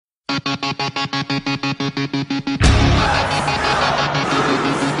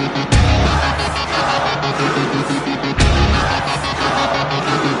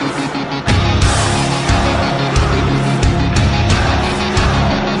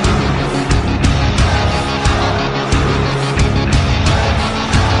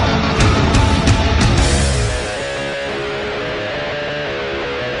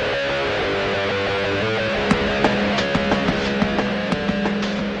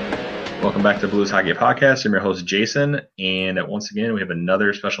Welcome back to the Blues Hockey Podcast. I'm your host, Jason, and once again, we have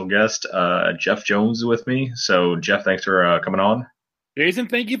another special guest, Jeff Jones, is with me. So, Jeff, thanks for coming on. Jason,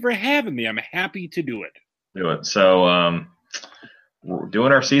 thank you for having me. I'm happy to do it. So, we're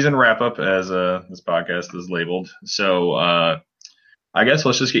doing our season wrap-up, as this podcast is labeled. So, I guess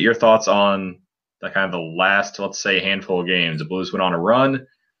let's just get your thoughts on the kind of the last, let's say, handful of games. The Blues went on a run,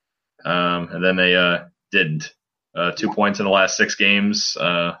 and then they didn't. 2 points in the last 6 games.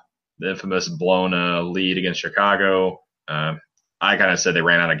 The infamous blown lead against Chicago. I kind of said they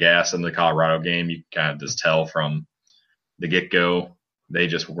ran out of gas in the Colorado game. You kind of just tell from the get-go they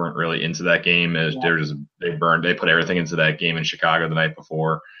just weren't really into that game. They put everything into that game in Chicago the night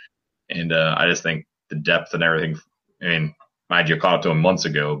before, and I just think the depth and everything. I mean, mind you, caught up to them months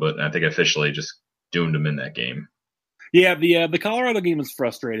ago, but I think officially just doomed them in that game. Yeah, the Colorado game is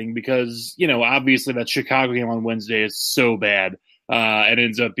frustrating because obviously that Chicago game on Wednesday is so bad. It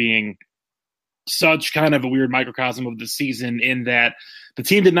ends up being such kind of a weird microcosm of the season in that the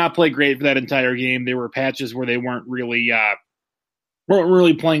team did not play great for that entire game. There were patches where they weren't really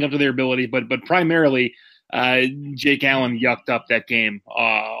playing up to their ability, but primarily Jake Allen yucked up that game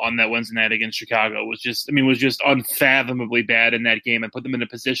on that Wednesday night against Chicago. Was just unfathomably bad in that game and put them in a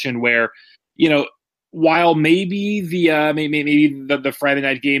position where, while maybe the Friday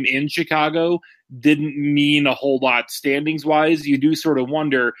night game in Chicago didn't mean a whole lot standings wise, you do sort of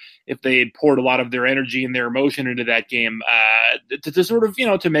wonder if they had poured a lot of their energy and their emotion into that game to sort of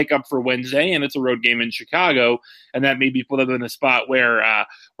to make up for Wednesday, and it's a road game in Chicago, and that maybe put them in a spot where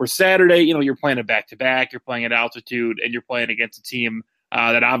Saturday you're playing a back-to-back, you're playing at altitude, and you're playing against a team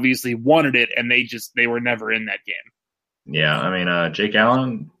that obviously wanted it, and they were never in that game. Yeah, I mean, Jake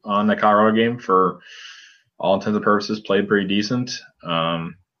Allen on the Colorado game, for all intents and purposes, played pretty decent.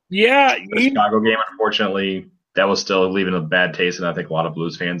 The Chicago game, unfortunately, that was still leaving a bad taste in, I think, a lot of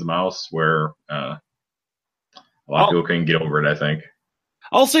Blues fans' mouths, where a lot of people couldn't get over it, I think.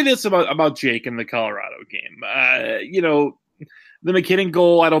 I'll say this about Jake in the Colorado game. The McKinnon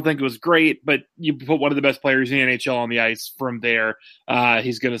goal, I don't think it was great, but you put one of the best players in the NHL on the ice from there,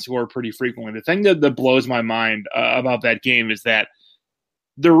 he's going to score pretty frequently. The thing that blows my mind about that game is that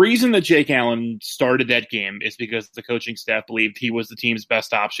the reason that Jake Allen started that game is because the coaching staff believed he was the team's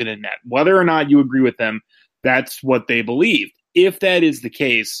best option in net. Whether or not you agree with them, that's what they believed. If that is the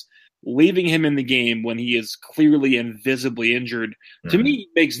case, leaving him in the game when he is clearly and visibly injured, to me,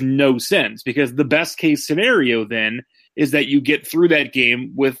 makes no sense, because the best case scenario then is that you get through that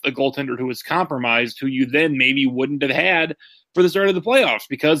game with a goaltender who is compromised, who you then maybe wouldn't have had for the start of the playoffs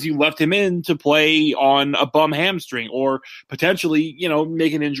because you left him in to play on a bum hamstring or potentially,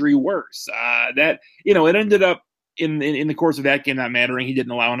 make an injury worse. It ended up in the course of that game not mattering. He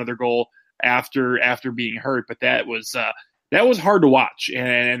didn't allow another goal after being hurt, but that was hard to watch,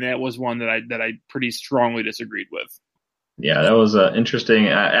 and that was one that I pretty strongly disagreed with. Yeah, that was interesting.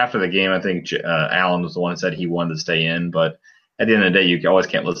 After the game, I think Allen was the one that said he wanted to stay in, but at the end of the day, you always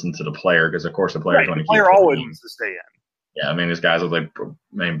can't listen to the player because, of course, the player always wants to stay in. Yeah, I mean, these guys with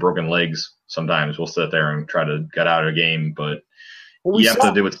broken legs sometimes will sit there and try to get out of a game, but you have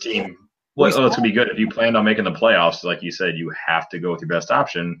to do with the team. It's going to be good. If you planned on making the playoffs, like you said, you have to go with your best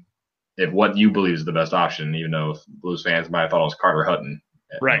option. If what you believe is the best option, even though Blues fans might have thought it was Carter Hutton.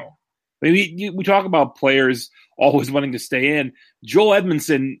 Right. We talk about players always wanting to stay in. Joel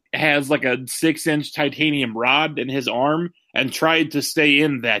Edmondson has like a 6-inch titanium rod in his arm and tried to stay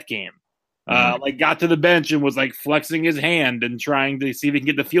in that game. Got to the bench and was flexing his hand and trying to see if he can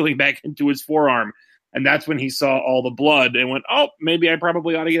get the feeling back into his forearm. And that's when he saw all the blood and went, oh, maybe I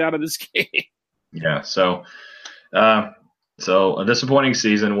probably ought to get out of this game. Yeah. So a disappointing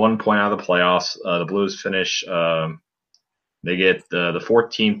season, 1 point out of the playoffs. The Blues finish, they get the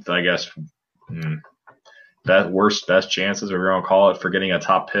 14th, I guess, best chances, whatever you want to call it, for getting a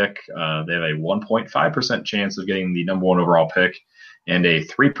top pick. They have a 1.5% chance of getting the number 1 overall pick, and a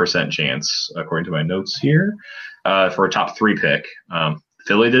 3% chance, according to my notes here, for a top 3 pick.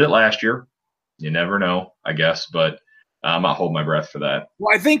 Philly did it last year. You never know, I guess. But I'm not holding my breath for that.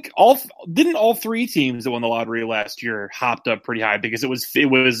 Well, I think all three teams that won the lottery last year hopped up pretty high because it was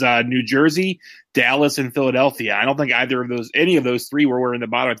New Jersey, Dallas, and Philadelphia. I don't think any of those three were in the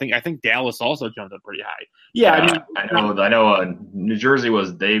bottom. I think Dallas also jumped up pretty high. Yeah, I mean, I know. New Jersey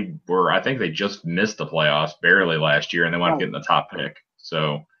I think they just missed the playoffs barely last year, and they wound up getting the top pick.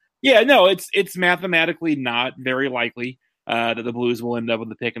 So yeah, no, it's mathematically not very likely that the Blues will end up with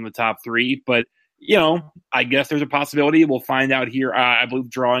the pick in the top three, but I guess there's a possibility. We'll find out here. I believe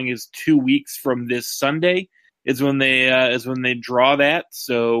drawing is 2 weeks from this Sunday is when they draw that.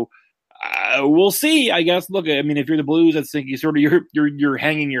 So we'll see. I guess. Look, I mean, if you're the Blues, I think you're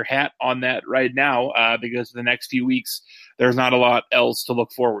hanging your hat on that right now because for the next few weeks there's not a lot else to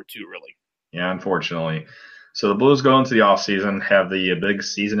look forward to, really. Yeah, unfortunately. So the Blues go into the offseason, have the big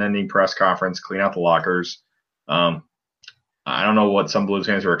season-ending press conference, clean out the lockers. I don't know what some Blues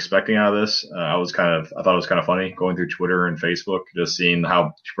fans were expecting out of this. I thought it was kind of funny going through Twitter and Facebook, just seeing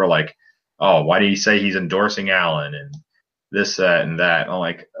how people are like, "Oh, why did he say he's endorsing Allen and this, that, and that?" I'm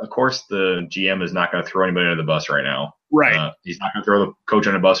like, of course the GM is not going to throw anybody under the bus right now. Right. He's not going to throw the coach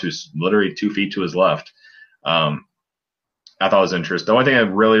under the bus who's literally 2 feet to his left. I thought it was interesting. The only thing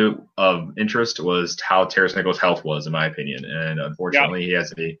that really of interest was how Tarasenko's health was, in my opinion, and unfortunately he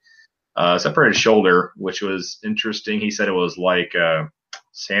has a separated shoulder, which was interesting. He said it was like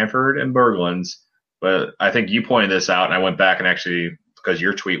Sanford and Berglund's, but I think you pointed this out, and I went back and actually, because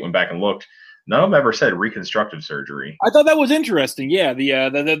your tweet went back and looked, none of them ever said reconstructive surgery. I thought that was interesting. Yeah,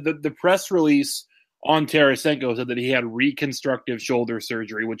 the press release on Tarasenko said that he had reconstructive shoulder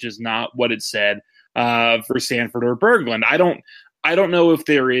surgery, which is not what it said for Sanford or Berglund. I don't know if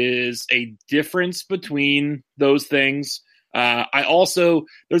there is a difference between those things.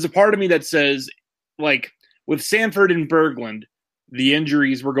 There's a part of me that says, like, with Sanford and Berglund, the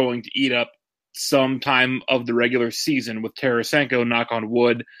injuries were going to eat up some time of the regular season. With Tarasenko, knock on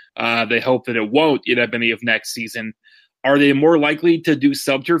wood, they hope that it won't eat up any of next season. Are they more likely to do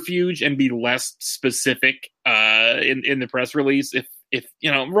subterfuge and be less specific in the press release if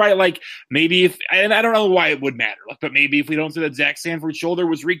right, like maybe and I don't know why it would matter, but maybe if we don't say that Zach Sanford's shoulder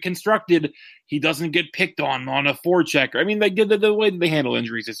was reconstructed, he doesn't get picked on a forechecker. I mean, the way that they handle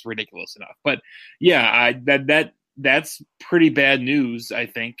injuries is ridiculous enough. But yeah, that's pretty bad news. I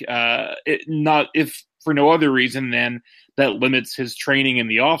think not if for no other reason than that limits his training in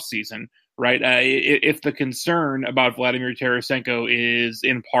the off season. Right. If the concern about Vladimir Tarasenko is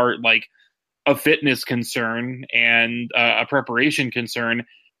in part like a fitness concern and a preparation concern,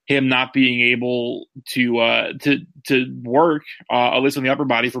 him not being able to work, at least on the upper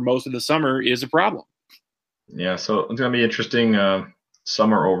body for most of the summer, is a problem. Yeah, so it's going to be interesting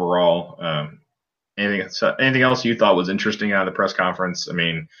summer overall. Anything else you thought was interesting out of the press conference? I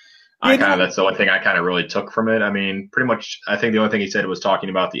mean, that's the only thing I kind of really took from it. I mean, pretty much, I think the only thing he said was talking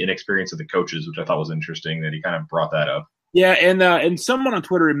about the inexperience of the coaches, which I thought was interesting that he kind of brought that up. Yeah, and someone on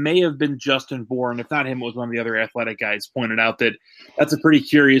Twitter, it may have been Justin Bourne, if not him, it was one of the other athletic guys, pointed out that that's a pretty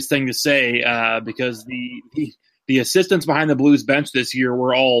curious thing to say because the assistants behind the Blues bench this year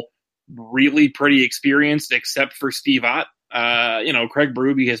were all really pretty experienced, except for Steve Ott. Craig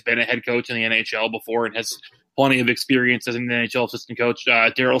Berube has been a head coach in the NHL before and has plenty of experience as an NHL assistant coach.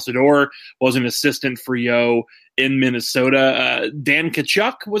 Daryl Sador was an assistant for Yo in Minnesota. Dan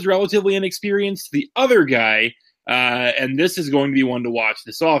Tkachuk was relatively inexperienced. The other guy, and this is going to be one to watch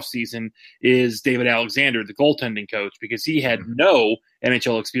this offseason, is David Alexander, the goaltending coach, because he had no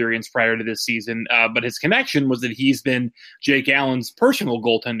NHL experience prior to this season. But his connection was that he's been Jake Allen's personal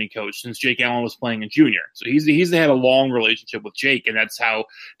goaltending coach since Jake Allen was playing in junior. So he's had a long relationship with Jake, and that's how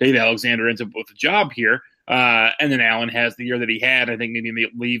David Alexander ends up with a job here. And then Allen has the year that he had. I think maybe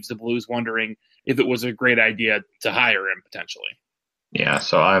it leaves the Blues wondering if it was a great idea to hire him potentially. Yeah,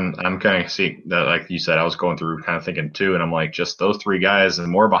 so I'm kind of see that, like you said, I was going through kind of thinking too, and I'm like, just those three guys and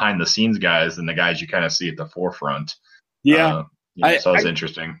more behind the scenes guys than the guys you kind of see at the forefront. Yeah, so it's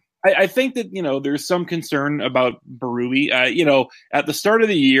interesting. I think that there's some concern about Berube. At the start of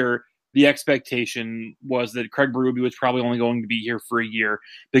the year, the expectation was that Craig Berube was probably only going to be here for a year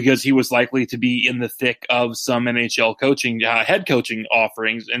because he was likely to be in the thick of some NHL coaching, head coaching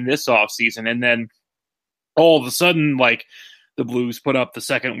offerings in this offseason. And then all of a sudden, like, the Blues put up the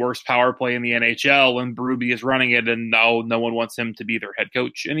second worst power play in the NHL and Berube is running it, and now no one wants him to be their head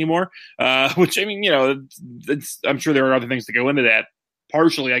coach anymore. Which, I mean, I'm sure there are other things to go into that.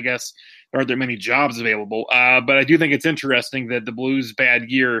 Partially, I guess, there aren't that many jobs available. But I do think it's interesting that the Blues'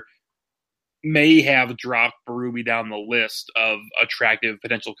 bad year may have dropped Berube down the list of attractive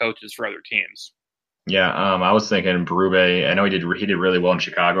potential coaches for other teams. Yeah, I was thinking Berube. I know he did really well in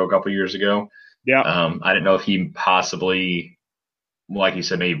Chicago a couple years ago. Yeah. I didn't know if he possibly, like you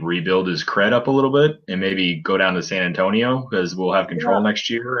said, maybe rebuild his cred up a little bit and maybe go down to San Antonio because we'll have Yeah. control next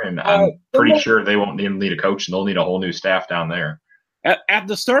year. And I'm pretty sure they won't even need a coach and they'll need a whole new staff down there. At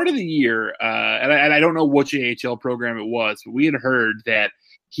the start of the year, and I don't know which AHL program it was, but we had heard that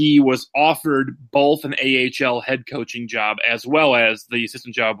he was offered both an AHL head coaching job as well as the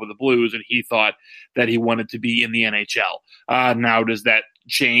assistant job with the Blues, and he thought that he wanted to be in the NHL. Now, does that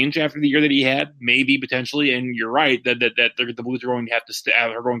change after the year that he had? Maybe, potentially, and you're right that the Blues are going to have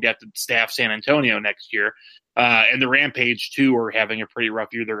to staff San Antonio next year. And the Rampage, too, are having a pretty rough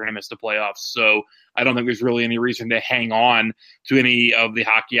year. They're going to miss the playoffs. So I don't think there's really any reason to hang on to any of the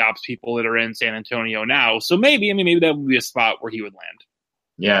hockey ops people that are in San Antonio now. So maybe that would be a spot where he would land.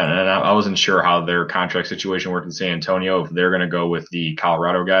 Yeah, and I wasn't sure how their contract situation worked in San Antonio, if they're going to go with the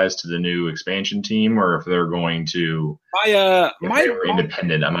Colorado guys to the new expansion team or if they're going to if they were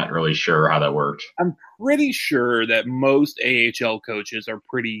independent. I'm not really sure how that worked. I'm pretty sure that most AHL coaches are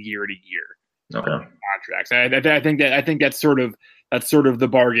pretty year to year. Okay. Contracts. I think that's sort of the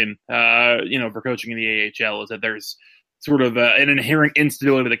bargain, for coaching in the AHL is that there's sort of an inherent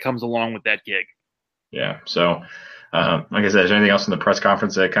instability that comes along with that gig. Yeah. So, like I said, is there anything else in the press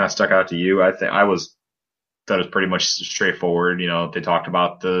conference that kind of stuck out to you? I thought it was pretty much straightforward. They talked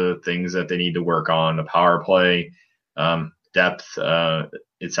about the things that they need to work on, the power play, depth.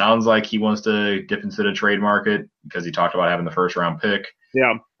 It sounds like he wants to dip into the trade market because he talked about having the first round pick.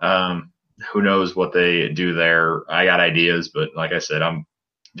 Yeah. Who knows what they do there? I got ideas, but like I said, I'm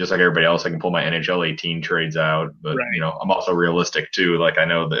just like everybody else. I can pull my NHL 18 trades out, but right. I'm also realistic too. Like I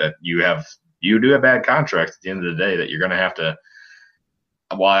know that you do have bad contracts at the end of the day that you're going to have to.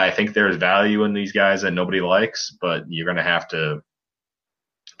 While I think there's value in these guys that nobody likes, but you're going to have to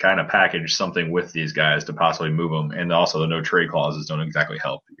kind of package something with these guys to possibly move them. And also the no trade clauses don't exactly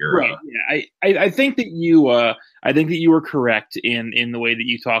help. Right. Yeah. I think that you were correct in the way that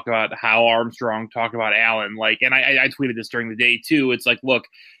you talk about how Armstrong talked about Allen. And I tweeted this during the day too. It's like, look,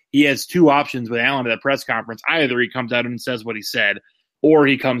 he has two options with Allen at the press conference. Either he comes out and says what he said, or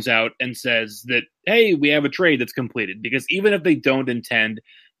he comes out and says that, hey, we have a trade that's completed. Because even if they don't intend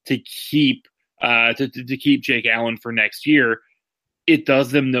to keep to keep Jake Allen for next year, it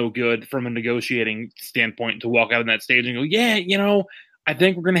does them no good from a negotiating standpoint to walk out on that stage and go, yeah, I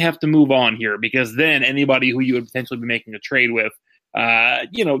think we're going to have to move on here, because then anybody who you would potentially be making a trade with, not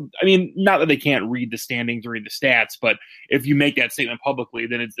that they can't read the standings or read the stats, but if you make that statement publicly,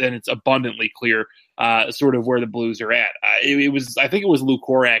 then it's abundantly clear sort of where the Blues are at. I think it was Lou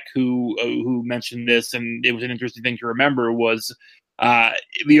Korak who mentioned this, and it was an interesting thing to remember was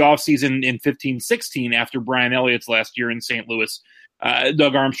the offseason in 15-16 after Brian Elliott's last year in St. Louis.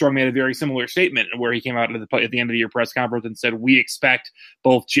 Doug Armstrong made a very similar statement where he came out at the end of the year press conference and said, we expect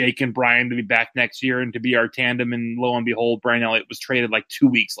both Jake and Brian to be back next year and to be our tandem. And lo and behold, Brian Elliott was traded like 2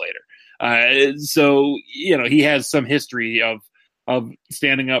 weeks later. So he has some history of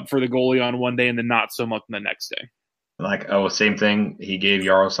standing up for the goalie on one day and then not so much on the next day. Same thing. He gave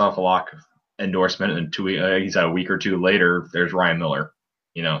Yaroslav Halak endorsement, and he's a week or two later, there's Ryan Miller.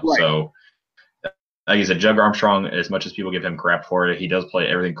 Right. So like you said, Doug Armstrong, as much as people give him crap for it, he does play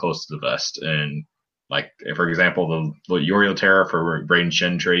everything close to the vest. And for example, the Uriel Terra for Braden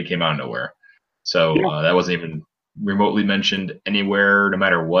Shen trade came out of nowhere. So that wasn't even remotely mentioned anywhere, no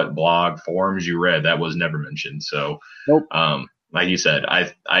matter what blog forums you read. That was never mentioned. So, nope. Like you said,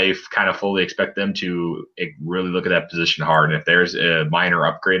 I kind of fully expect them to really look at that position hard. And if there's a minor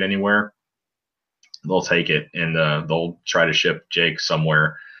upgrade anywhere, they'll take it, and they'll try to ship Jake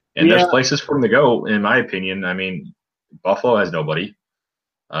somewhere. And there's places for him to go, in my opinion. I mean, Buffalo has nobody.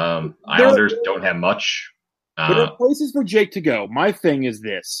 Islanders don't have much. There are places for Jake to go. My thing is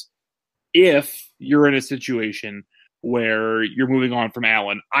this. If you're in a situation where you're moving on from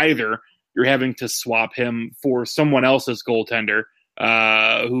Allen, either you're having to swap him for someone else's goaltender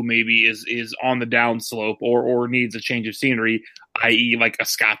who maybe is on the downslope or needs a change of scenery, i.e. like a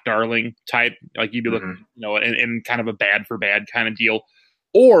Scott Darling type, like you'd be looking, in kind of a bad for bad kind of deal.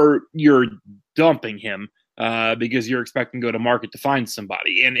 Or you're dumping him because you're expecting to go to market to find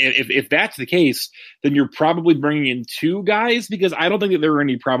somebody. And if that's the case, then you're probably bringing in two guys, because I don't think that there are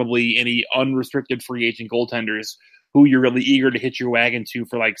any unrestricted free agent goaltenders who you're really eager to hitch your wagon to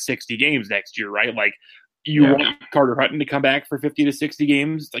for like 60 games next year, right? Like you want Carter Hutton to come back for 50 to 60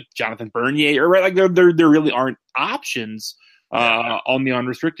 games, like Jonathan Bernier, or right? Like there really aren't options on the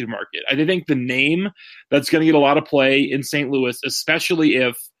unrestricted market. I think the name that's going to get a lot of play in St. Louis, especially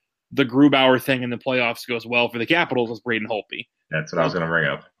if the Grubauer thing in the playoffs goes well for the Capitals, is Braden Holtby. That's what I was going to bring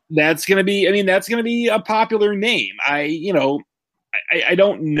up. That's going to be a popular name. I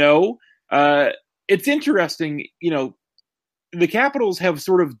don't know It's interesting, the Capitals have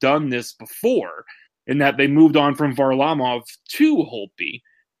sort of done this before in that they moved on from Varlamov to Holtby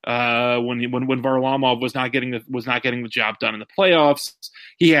when Varlamov was not getting the job done in the playoffs.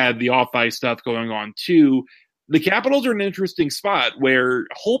 He had the off ice stuff going on too. The Capitals are in an interesting spot where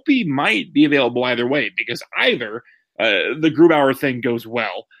Holtby might be available either way because either the Grubauer thing goes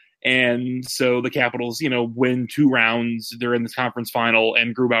well, and so the Capitals, win 2 rounds. They're in this conference final,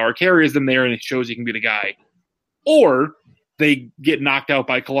 and Grubauer carries them there, and it shows he can be the guy. Or they get knocked out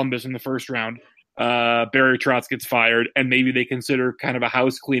by Columbus in the first round. Barry Trotz gets fired, and maybe they consider kind of a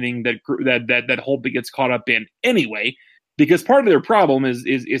house cleaning that Holtby gets caught up in anyway. Because part of their problem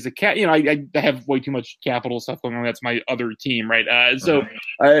is a cat. I have way too much Capital stuff going on. That's my other team, right? So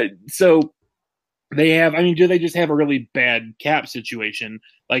they have. I mean, do they just have a really bad cap situation?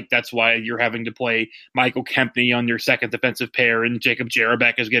 Like that's why you're having to play Michael Kempney on your second defensive pair, and Jacob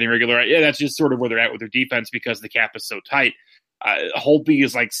Jarabek is getting regular. Yeah, that's just sort of where they're at with their defense because the cap is so tight. Holtby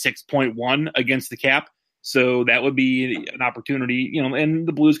is like 6.1 against the cap, so that would be an opportunity. And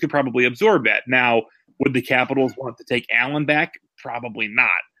the Blues could probably absorb that. Now, would the Capitals want to take Allen back? Probably not.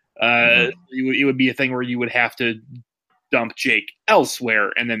 It would be a thing where you would have to dump Jake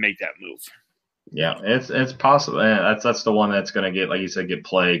elsewhere and then make that move. Yeah, it's possible. That's the one that's going to get, like you said, get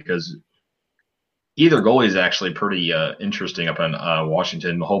play because either goalie is actually pretty interesting up in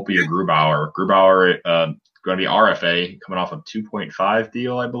Washington. Holtby or Grubauer. Grubauer going to be RFA coming off a 2.5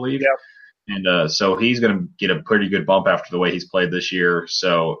 deal, I believe. Yeah. And so he's going to get a pretty good bump after the way he's played this year.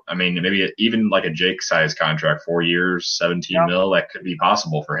 So, I mean, maybe even like a Jake size contract, 4 years, 17 mil, that could be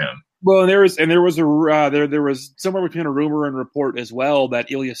possible for him. Well, there was somewhere between a rumor and report as well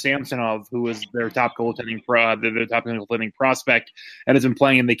that Ilya Samsonov, who is their top goaltending prospect and has been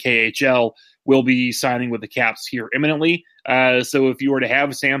playing in the KHL, will be signing with the Caps here imminently. So if you were to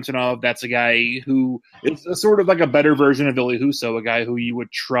have Samsonov, that's a guy who is sort of like a better version of Ville Husso, a guy who you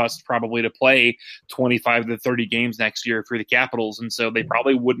would trust probably to play 25 to 30 games next year for the Capitals. And so they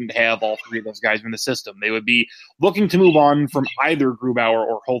probably wouldn't have all 3 of those guys in the system. They would be looking to move on from either Grubauer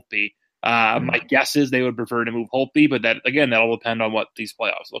or Holtby. My guess is they would prefer to move Holtby, but that'll depend on what these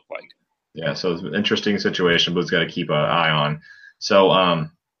playoffs look like. Yeah, so it's an interesting situation, but it's got to keep an eye on. So,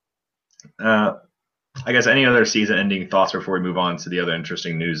 I guess any other season-ending thoughts before we move on to the other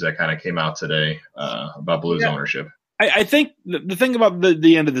interesting news that kind of came out today about Blues ownership? I think the thing about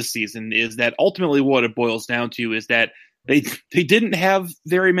the end of the season is that ultimately what it boils down to is that they didn't have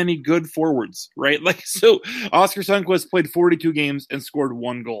very many good forwards, right? Like so, Oscar Sundqvist played 42 games and scored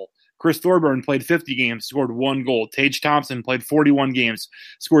 1 goal. Chris Thorburn played 50 games, scored 1 goal. Tage Thompson played 41 games,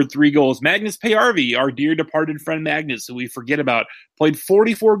 scored 3 goals. Magnus Payarvi, our dear departed friend Magnus, who we forget about, played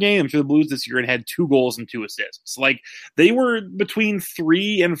 44 games for the Blues this year and had 2 goals and 2 assists. Like, they were between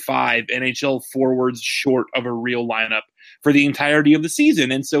 3 and 5 NHL forwards short of a real lineup for the entirety of the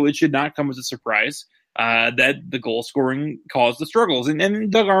season. And so it should not come as a surprise that the goal scoring caused the struggles.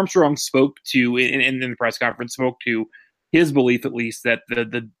 And Doug Armstrong spoke to, in the press conference, spoke to his belief, at least, that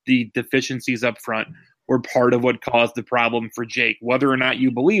the deficiencies up front were part of what caused the problem for Jake. Whether or not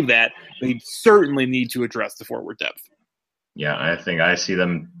you believe that, they certainly need to address the forward depth. Yeah, I think I see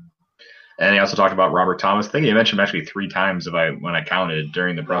them. And he also talked about Robert Thomas. I think he mentioned him actually 3 times when I counted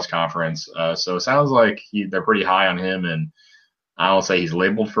during the press conference. So it sounds like they're pretty high on him. And I don't say he's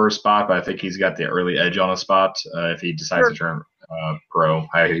labeled for a spot, but I think he's got the early edge on a spot if he decides to turn pro.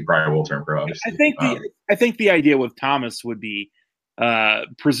 He probably will turn pro, obviously. I think the idea with Thomas would be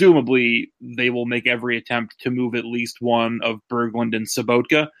presumably they will make every attempt to move at least one of Berglund and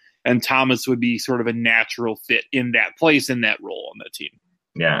Sobotka, and Thomas would be sort of a natural fit in that place, in that role on that team.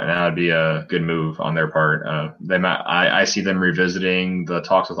 Yeah, that would be a good move on their part. I see them revisiting the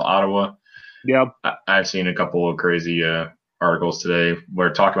talks with Ottawa. Yeah, I've seen a couple of crazy articles today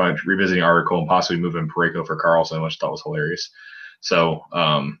where talking about revisiting article and possibly moving Parayko for Carlson, which I thought was hilarious. So,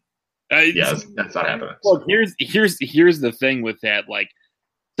 that's not happening. Well, here's the thing with that. Like,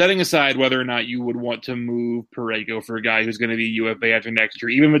 setting aside whether or not you would want to move Parayko for a guy who's going to be UFA after next year,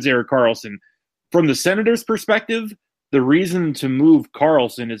 even if it's Erik Karlsson, from the Senators' perspective, the reason to move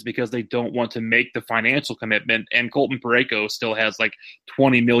Carlson is because they don't want to make the financial commitment, and Colton Parayko still has like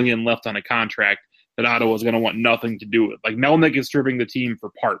 $20 million left on a contract that Ottawa is going to want nothing to do with. Like, Melnick is stripping the team for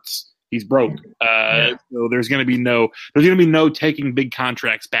parts. He's broke. So there's going to be no taking big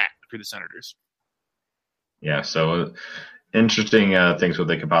contracts back for the Senators. Yeah, so interesting things what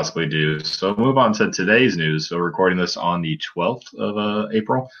they could possibly do. So move on to today's news. So we're recording this on the 12th of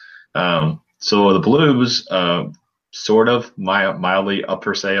April. So the Blues sort of mildly up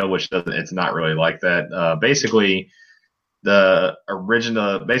for sale, which it's not really like that. Basically, the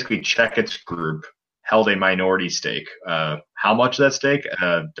original, basically Checkett's group held a minority stake. How much that stake?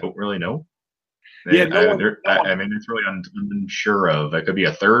 Don't really know. Yeah, no one. I mean, it's really unsure of. It could be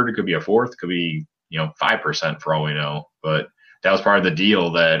a third, it could be a fourth, it could be 5% for all we know. But that was part of the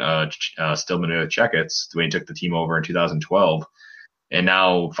deal that Stillman did with Checketts when he took the team over in 2012, and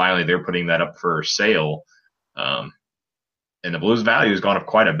now finally they're putting that up for sale. And the Blues value has gone up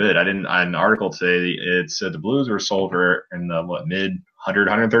quite a bit. An article today, it said the Blues were sold for in the mid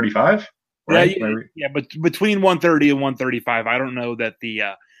 135, right? Yeah, but between 130 and 135. I don't know that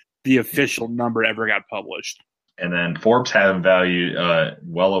the official number ever got published. And then Forbes had them valued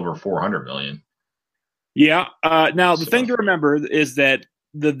well over 400 million. Yeah. Now the thing to remember is that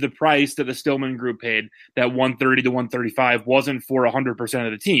the price that the Stillman Group paid, that 130 to 135, wasn't for 100%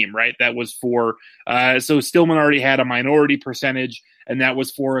 of the team, right? That was for so Stillman already had a minority percentage, and that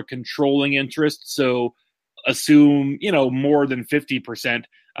was for a controlling interest. So assume more than 50%.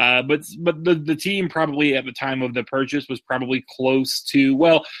 But the team probably at the time of the purchase was probably close to,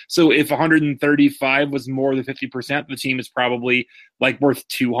 well, so if 135 was more than 50%, the team is probably like worth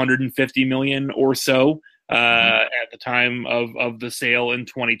 250 million or so at the time of the sale in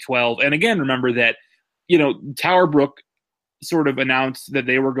 2012. And again, remember that Tower Brook sort of announced that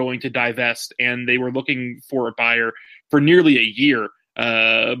they were going to divest, and they were looking for a buyer for nearly a year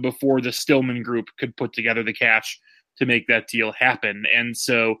before the Stillman Group could put together the cash to make that deal happen. And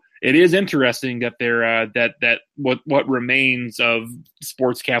so it is interesting that they're that what remains of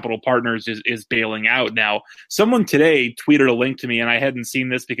Sports Capital Partners is bailing out now. Someone today tweeted a link to me, and I hadn't seen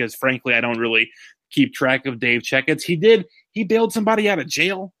this because frankly I don't really keep track of Dave Checketts. He bailed somebody out of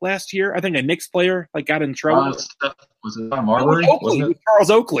jail last year. I think a Knicks player got in trouble. Was it on Marbury? Wasn't it? Charles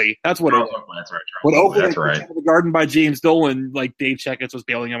Oakley. That's what Charles it was. Oakley, that's right. When Oakley that's right. The Garden by James Dolan, like Dave Checketts was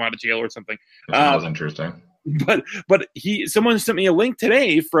bailing him out of jail or something. That was interesting. But someone sent me a link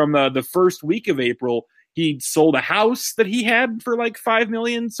today from the first week of April. He sold a house that he had for like $5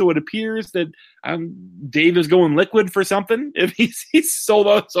 million. So it appears that Dave is going liquid for something if he's sold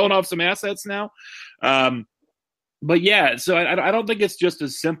off some assets now. But yeah, so I don't think it's just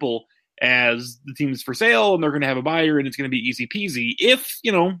as simple as the team's for sale and they're going to have a buyer and it's going to be easy peasy. If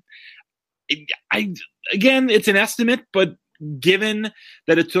again, it's an estimate, but given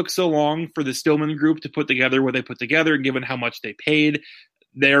that it took so long for the Stillman Group to put together what they put together, and given how much they paid,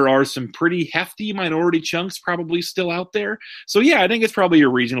 there are some pretty hefty minority chunks probably still out there. So yeah, I think it's probably a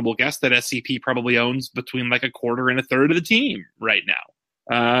reasonable guess that SCP probably owns between like a quarter and a third of the team right now.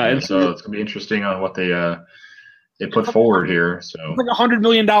 And so it's gonna be interesting on what they put forward here. So it's like $100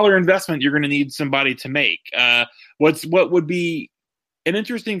 million investment you're going to need somebody to make. What would be an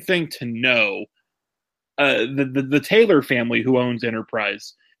interesting thing to know, the Taylor family who owns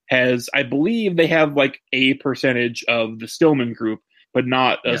Enterprise has, I believe they have like a percentage of the Stillman Group, but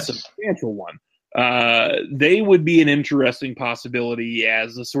not a substantial one. They would be an interesting possibility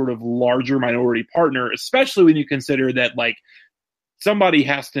as a sort of larger minority partner, especially when you consider that like somebody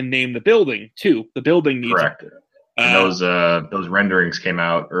has to name the building too. The building needs correct. And those renderings came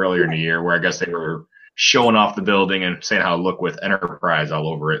out earlier in the year where I guess they were showing off the building and saying how it looked with Enterprise all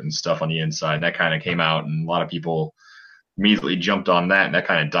over it and stuff on the inside. And that kind of came out, and a lot of people immediately jumped on that, and that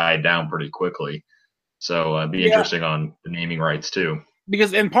kind of died down pretty quickly. So it'd be interesting on the naming rights too.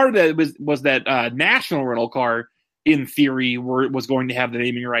 And part of that was that National Rental Car, in theory, was going to have the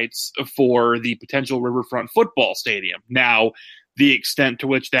naming rights for the potential Riverfront football stadium. Now, the extent to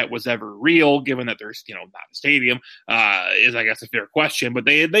which that was ever real, given that there's not a stadium, is I guess a fair question. But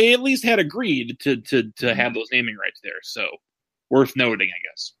they at least had agreed to have those naming rights there, so worth noting, I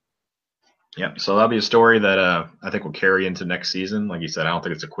guess. Yeah, so that'll be a story that I think will carry into next season. Like you said, I don't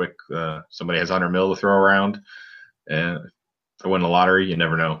think it's a quick. Somebody has 100 mil to throw around, and if they win the lottery, you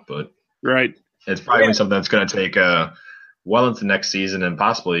never know. But right, it's probably something that's going to take well into next season and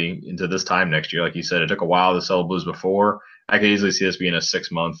possibly into this time next year. Like you said, it took a while to sell Blues before. I could easily see this being a 6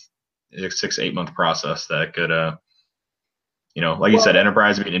 to 8 month process that could, like you said,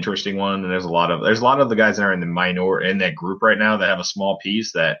 Enterprise would be an interesting one. And there's a lot of the guys that are in that group right now that have a small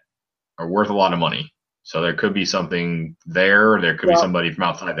piece that are worth a lot of money. So there could be something there. There could be somebody from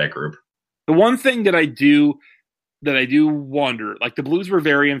outside that group. The one thing that I do wonder, like the Blues were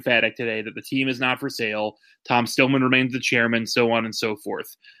very emphatic today that the team is not for sale. Tom Stillman remains the chairman, so on and so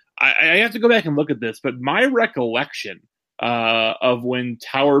forth. I have to go back and look at this, but my recollection of when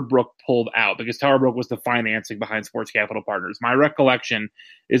Tower Brook pulled out, because Tower Brook was the financing behind Sports Capital Partners. My recollection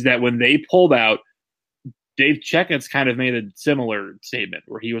is that when they pulled out, Dave Checketts kind of made a similar statement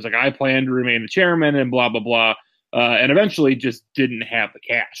where he was like, I plan to remain the chairman and blah, blah, blah, and eventually just didn't have the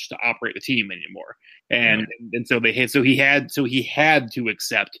cash to operate the team anymore. and he had to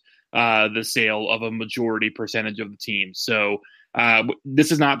accept the sale of a majority percentage of the team. So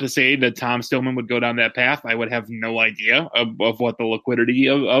this is not to say that Tom Stillman would go down that path. I would have no idea of what the liquidity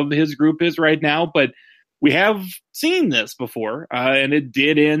of his group is right now, but we have seen this before, and it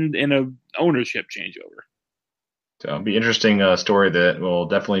did end in a ownership changeover. So it'll be an interesting story that will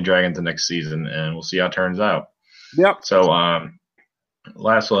definitely drag into next season, and we'll see how it turns out. Yep. So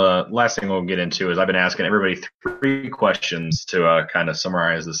last thing we'll get into is I've been asking everybody 3 questions to kind of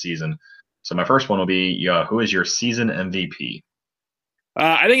summarize the season. So my first one will be, who is your season MVP?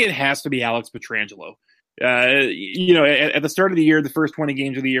 I think it has to be Alex Pietrangelo. At the start of the year, the first 20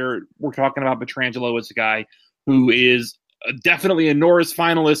 games of the year, we're talking about Pietrangelo as a guy who is definitely a Norris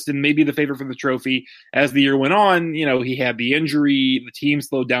finalist and maybe the favorite for the trophy. As the year went on, he had the injury, the team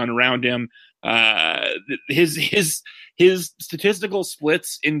slowed down around him. His statistical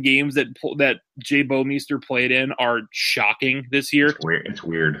splits in games that Jay Bouwmeester played in are shocking this year. It's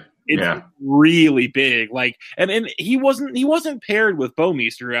weird. It's really big. And he wasn't paired with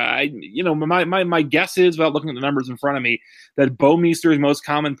Bouwmeester. My guess is, without looking at the numbers in front of me, that Bouwmeester's most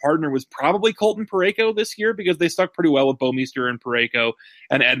common partner was probably Colton Parayko this year, because they stuck pretty well with Bouwmeester and Parayko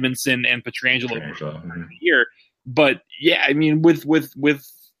and Edmondson and Pietrangelo the year. But yeah, I mean, with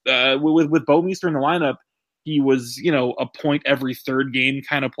Bouwmeester in the lineup, he was, a point every third game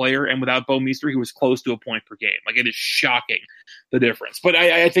kind of player, and without Bouwmeester, he was close to a point per game. It is shocking, the difference. But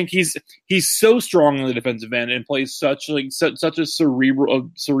I think he's so strong on the defensive end and plays such a cerebral,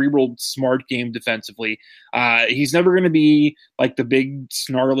 smart game defensively. He's never going to be like the big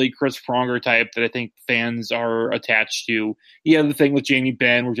snarly Chris Pronger type that I think fans are attached to. He had the thing with Jamie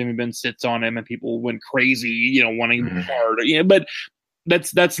Benn where Jamie Benn sits on him and people went crazy, wanting him hard. But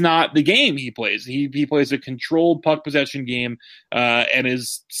that's not the game he plays. He plays a controlled puck possession game and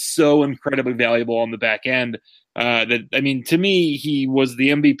is so incredibly valuable on the back end to me, he was the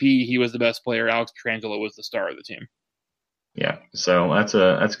MVP. He was the best player. Alex Pietrangelo was the star of the team. Yeah, so that's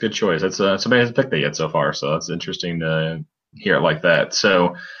a good choice. That's somebody hasn't picked that yet so far, so that's interesting to hear it like that.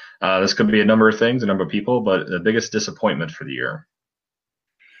 So this could be a number of things, a number of people, but the biggest disappointment for the year.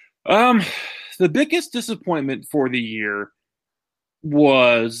 The biggest disappointment for the year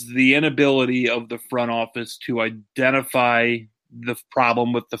was the inability of the front office to identify the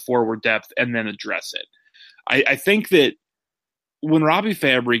problem with the forward depth and then address it. I think that when Robbie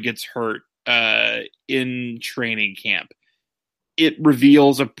Fabry gets hurt in training camp, it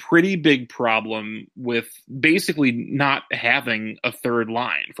reveals a pretty big problem with basically not having a third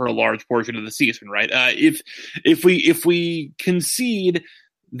line for a large portion of the season, right? If we concede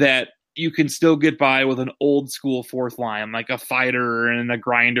that you can still get by with an old school fourth line, like a fighter and a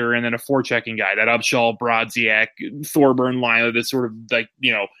grinder and then a forechecking guy, that Upshaw, Brodziak, Thorburn line, that's sort of like,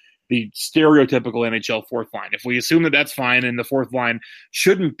 the stereotypical NHL fourth line. If we assume that that's fine and the fourth line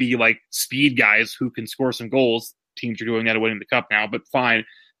shouldn't be like speed guys who can score some goals, teams are doing that and winning the cup now, but fine.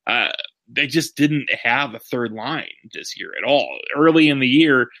 They just didn't have a third line this year at all. Early in the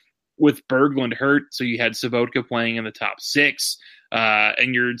year with Berglund hurt, so you had Sabotka playing in the top 6,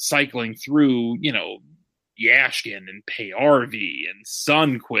 and you're cycling through, Yashkin and Payarvi and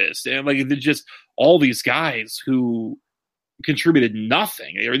Sundqvist, and they're just all these guys who contributed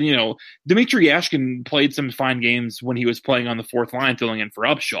nothing. Dmitry Yashkin played some fine games when he was playing on the fourth line, filling in for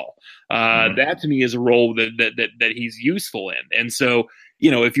Upshaw. That to me is a role that he's useful in. And so,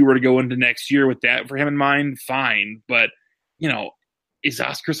 if you were to go into next year with that for him in mind, fine. But, is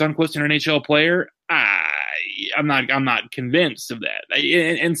Oscar Sundqvist an NHL player? I'm not convinced of that.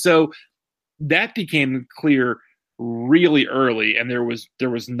 And so that became clear really early, and there was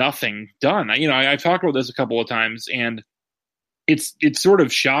nothing done. I've talked about this a couple of times, and it's sort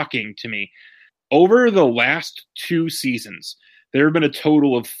of shocking to me. Over the last 2 seasons, there have been a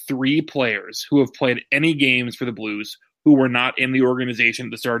total of 3 players who have played any games for the Blues who were not in the organization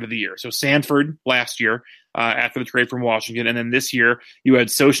at the start of the year. So Sanford last year, after the trade from Washington, and then this year you had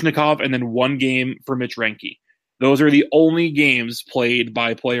Soshnikov and then 1 game for Mitch Reinke. Those are the only games played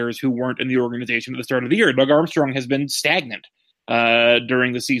by players who weren't in the organization at the start of the year. Doug Armstrong has been stagnant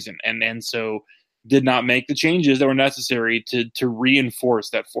during the season, and so did not make the changes that were necessary to reinforce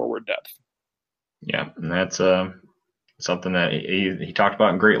that forward depth. Yeah, and that's something that he talked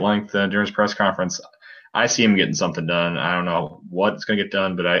about in great length during his press conference. I see him getting something done. I don't know what's going to get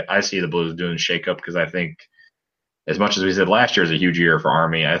done, but I see the Blues doing a shakeup, because I think, as much as we said last year is a huge year for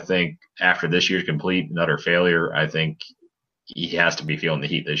Army, I think after this year's complete and utter failure, I think he has to be feeling the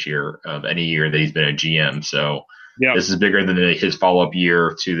heat this year of any year that he's been a GM. So This is bigger than his follow-up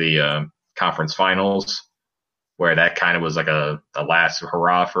year to the conference finals, where that kind of was like a last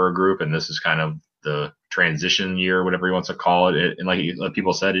hurrah for a group, and this is kind of the transition year, whatever he wants to call it. And like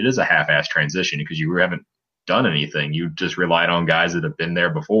people said, it is a half-ass transition because you haven't done anything. You just relied on guys that have been there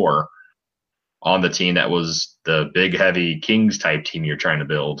before on the team that was the big, heavy Kings type team you're trying to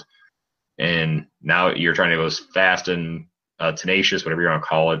build. And now you're trying to go fast and tenacious, whatever you want to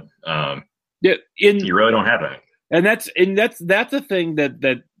call it. You really don't have that. And that's a thing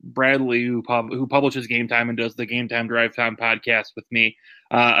that Bradley, who publishes GameTime and does the GameTime Drive Time podcast with me,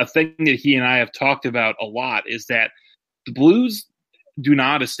 a thing that he and I have talked about a lot is that the Blues do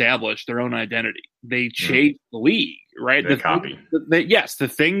not establish their own identity. They chase the league, right? They copy.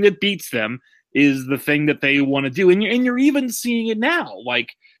 The thing that beats them is the thing that they want to do. And you're even seeing it now. Like,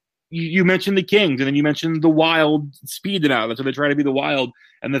 you mentioned the Kings, and then you mentioned the Wild speed it out. That's what they try to be, the Wild.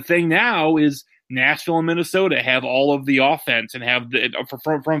 And the thing now is Nashville and Minnesota have all of the offense and have the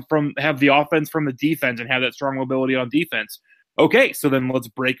have the offense from the defense and have that strong mobility on defense. Okay, so then let's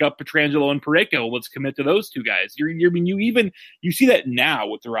break up Pietrangelo and Parayko. Let's commit to those two guys. You see that now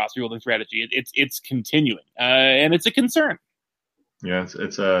with the roster building strategy. It's continuing, and it's a concern. Yeah,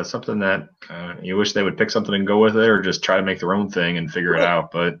 it's something that you wish they would pick something and go with it, or just try to make their own thing and figure it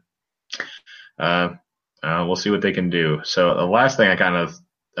out. But we'll see what they can do. So the last thing I kind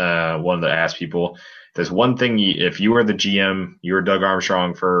of wanted to ask people: there's one thing, if you were the GM, you were Doug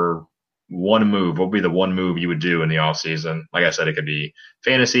Armstrong, for one move, what would be the one move you would do in the offseason? Like I said, it could be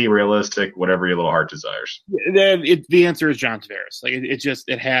fantasy, realistic, whatever your little heart desires. The answer is John Tavares. Like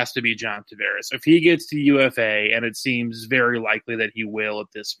it has to be John Tavares. If he gets to UFA, and it seems very likely that he will at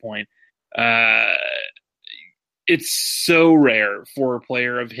this point, it's so rare for a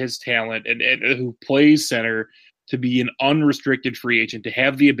player of his talent and who plays center to be an unrestricted free agent, to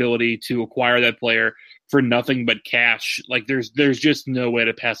have the ability to acquire that player for nothing but cash. Like there's just no way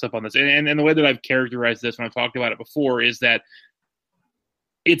to pass up on this. And the way that I've characterized this when I've talked about it before is that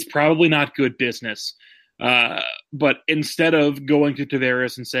it's probably not good business. But instead of going to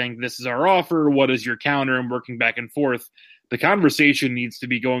Tavares and saying, this is our offer, what is your counter, and working back and forth, the conversation needs to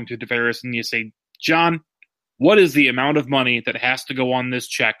be going to Tavares and you say, John, what is the amount of money that has to go on this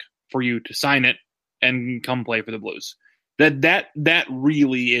check for you to sign it and come play for the Blues? That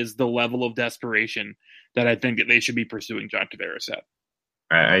really is the level of desperation that I think that they should be pursuing John Tavares at.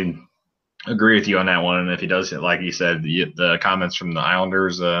 I agree with you on that one. And if he does, like you said, the comments from the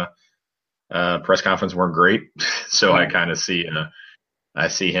Islanders press conference weren't great. So I kind of see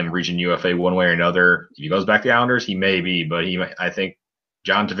him reaching UFA one way or another. If he goes back to the Islanders, he may be, but I think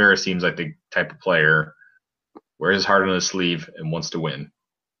John Tavares seems like the type of player wears his heart on his sleeve and wants to win.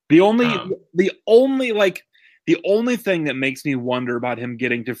 The only thing that makes me wonder about him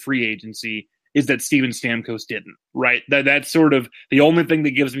getting to free agency is that Steven Stamkos didn't, right? That's sort of the only thing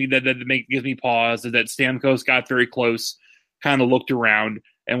that gives me gives me pause, is that Stamkos got very close, kind of looked around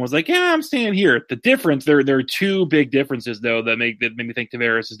and was like, yeah, I'm staying here. The difference, there are two big differences though that made me think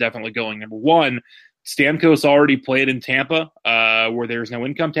Tavares is definitely going. Number one, Stamkos already played in Tampa, where there's no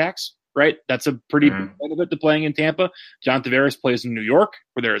income tax. Right, that's a pretty big benefit to playing in Tampa. John Tavares plays in New York,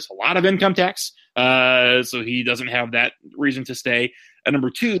 where there's a lot of income tax, so he doesn't have that reason to stay. And number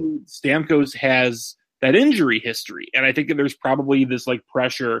two, Stamkos has that injury history, and I think that there's probably this like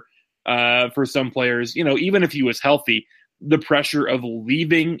pressure for some players. You know, even if he was healthy, the pressure of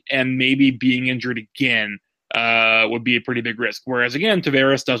leaving and maybe being injured again would be a pretty big risk. Whereas again,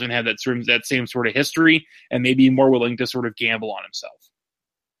 Tavares doesn't have that same sort of history, and maybe more willing to sort of gamble on himself.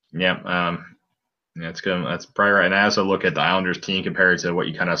 Yeah, that's good. That's probably right. And I also look at the Islanders team compared to what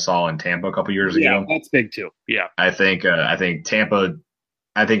you kind of saw in Tampa a couple years ago. Yeah, that's big too. Yeah, I think Tampa.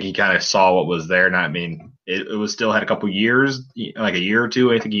 I think he kind of saw what was there. It was still had a couple years, like a year or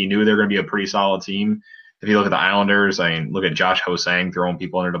two. I think he knew they were going to be a pretty solid team. If you look at the Islanders, look at Josh Hosang throwing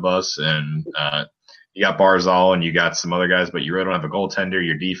people under the bus, and you got Barzal and you got some other guys, but you really don't have a goaltender.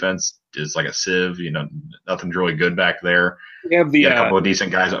 Your defense is like a sieve. Nothing's really good back there. You got a couple of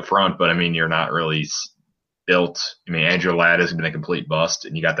decent guys up front, but you're not really built. Andrew Ladd has been a complete bust,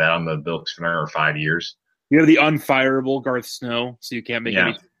 and you got that on the books for 5 years. You have the unfireable Garth Snow, so you can't make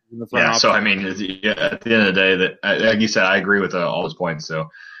any in the front office. So at the end of the day, that like you said, I agree with all those points. So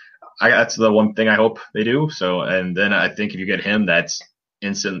that's the one thing I hope they do. So, and then I think if you get him, that's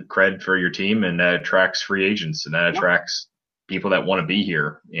instant cred for your team, and that attracts free agents, and that attracts people that want to be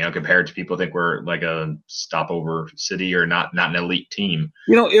here, compared to people think we're like a stopover city or not an elite team.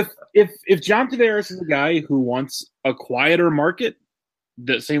 If John Tavares is a guy who wants a quieter market,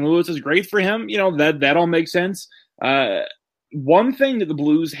 that St. Louis is great for him. That all makes sense. One thing that the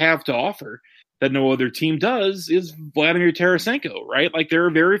Blues have to offer that no other team does is Vladimir Tarasenko, right? Like there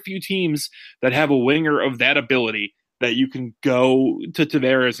are very few teams that have a winger of that ability that you can go to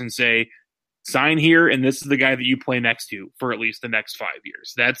Tavares and say, sign here, and this is the guy that you play next to for at least the next 5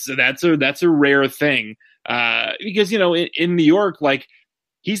 years. That's a rare thing because in New York, like,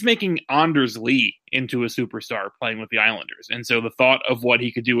 he's making Anders Lee into a superstar playing with the Islanders, and so the thought of what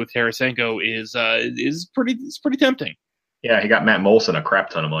he could do with Tarasenko is pretty tempting. Yeah, he got Matt Molson a crap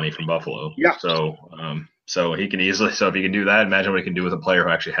ton of money from Buffalo. Yeah. So he can easily. So if he can do that, imagine what he can do with a player who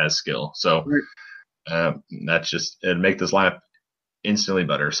actually has skill. So that's just it'd make this lineup instantly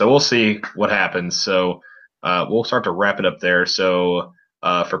better. So we'll see what happens. So we'll start to wrap it up there. So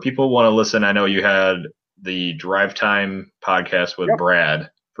for people who want to listen, I know you had the Drive Time podcast with Brad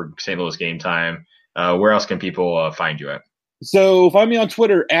for St. Louis Game Time. Where else can people find you at? So find me on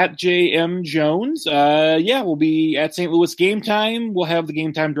Twitter at JMJones. We'll be at St. Louis Game Time. We'll have the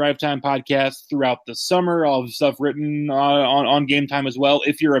Game Time Drive Time podcast throughout the summer. I'll have stuff written on Game Time as well.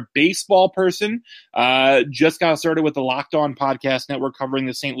 If you're a baseball person, just got started with the Locked On Podcast Network covering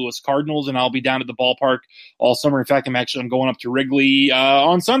the St. Louis Cardinals, and I'll be down at the ballpark all summer. In fact, I'm going up to Wrigley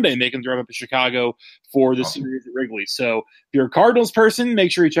on Sunday, making the drive up to Chicago for the series at Wrigley. So if you're a Cardinals person,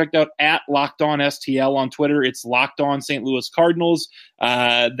 make sure you check out at Locked On STL on Twitter. It's Locked On St. Louis Cardinals.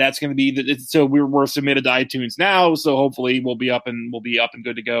 That's going to be so we're submitted to iTunes now, so hopefully we'll be up and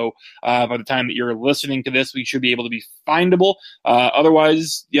good to go by the time that you're listening to this. We should be able to be findable.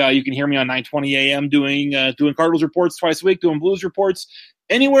 Otherwise, you can hear me on 9:20 a.m. doing Cardinals reports twice a week, doing Blues reports.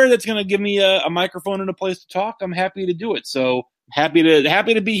 Anywhere that's going to give me a microphone and a place to talk, I'm happy to do it. So happy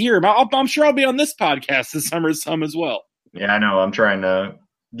to be here. I'm sure I'll be on this podcast this summer some as well. Yeah, I know. I'm trying to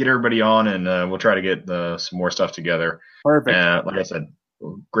get everybody on, and we'll try to get some more stuff together. Perfect. Like I said,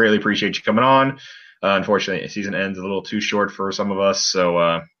 greatly appreciate you coming on. Unfortunately, the season ends a little too short for some of us,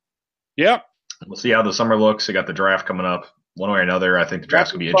 so we'll see how the summer looks. We got the draft coming up. One way or another, I think the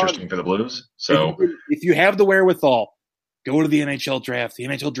draft's going to be interesting for the Blues. So if you have the wherewithal, go to the NHL draft. The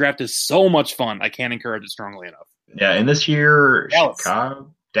NHL draft is so much fun. I can't encourage it strongly enough. Yeah, and this year,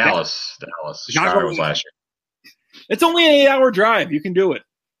 Dallas. Chicago was last year. It's only an 8-hour drive. You can do it.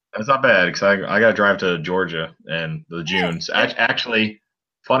 That's not bad because I got to drive to Georgia in the June. So actually,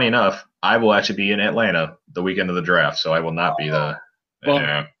 funny enough, I will actually be in Atlanta the weekend of the draft, so I will not be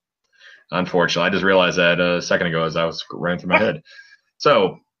unfortunately. I just realized that a second ago as I was running through my head.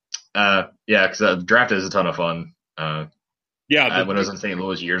 So, because the draft is a ton of fun. When I was in St.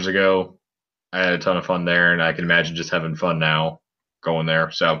 Louis years ago, I had a ton of fun there, and I can imagine just having fun now going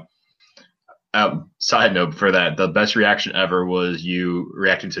there. So, side note for that, the best reaction ever was you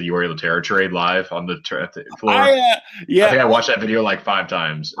reacting to the Yuri Laterra trade live on the floor. I think I watched that video like 5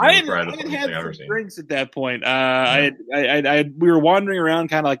 times. I hadn't had some drinks at that point. We were wandering around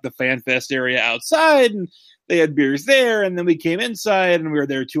kind of like the Fan Fest area outside, and they had beers there, and then we came inside, and we were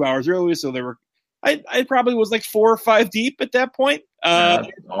there 2 hours early, so there were. I probably was like 4 or 5 deep at that point.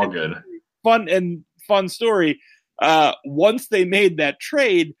 All good. Fun story. Once they made that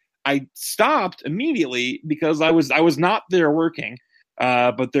trade, I stopped immediately because I was not there working,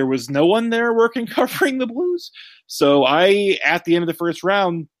 but there was no one there working covering the Blues. So I, at the end of the first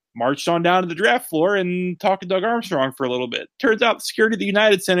round, marched on down to the draft floor and talked to Doug Armstrong for a little bit. Turns out the security at the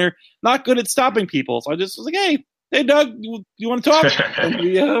United Center not good at stopping people, so I just was like, "Hey, Doug, you want to talk?" And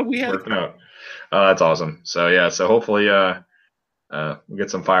we had worked out. That's awesome. So hopefully we'll get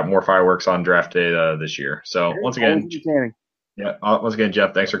some more fireworks on draft day this year. So once again,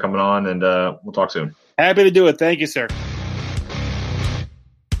 Jeff, thanks for coming on, and we'll talk soon. Happy to do it. Thank you, sir.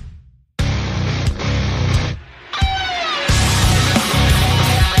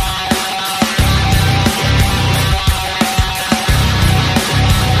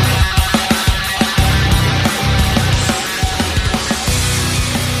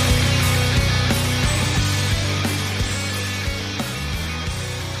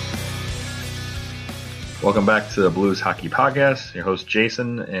 Welcome back to the Blues Hockey Podcast. Your host,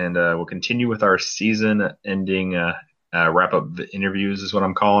 Jason, and we'll continue with our season-ending wrap-up interviews is what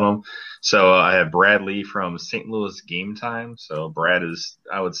I'm calling them. So I have Brad Lee from St. Louis Game Time. So Brad is,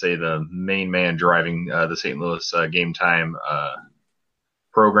 I would say, the main man driving the St. Louis Game Time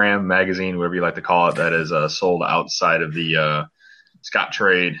program, magazine, whatever you like to call it, that is sold outside of the Scott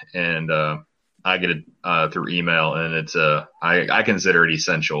trade, and I get it through email, and it's I consider it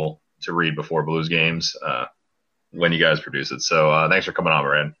essential to read before Blues games when you guys produce it. So thanks for coming on,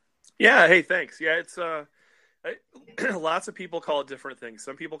 Brad. Yeah, hey, thanks. Yeah, it's lots of people call it different things.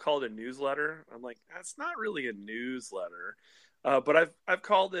 Some people call it a newsletter. I'm like, that's not really a newsletter. But I've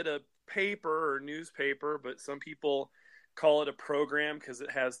called it a paper or newspaper, but some people call it a program because it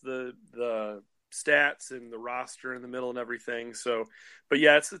has the stats and the roster in the middle and everything. So, but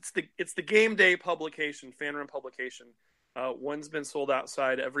yeah, it's the game day publication, fan run publication One's been sold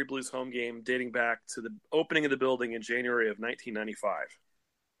outside every Blues home game dating back to the opening of the building in January of 1995.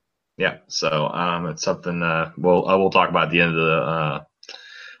 Yeah, so it's something we'll talk about at the end of the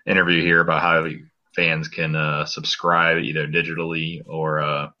interview here about how fans can subscribe either digitally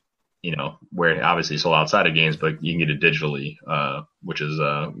or where obviously sold outside of games, but you can get it digitally, which is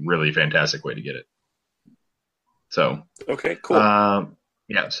a really fantastic way to get it. So okay, cool.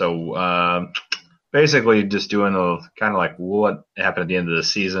 Yeah, so basically just doing a kind of like what happened at the end of the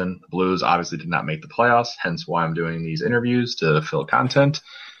season. The Blues obviously did not make the playoffs, hence why I'm doing these interviews to fill content.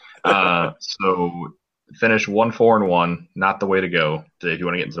 So finish 1-4-1, not the way to go if you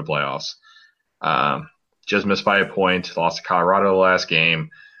want to get into the playoffs. Just missed by a point, lost to Colorado the last game.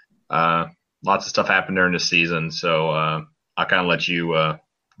 Lots of stuff happened during the season, so I'll kind of let you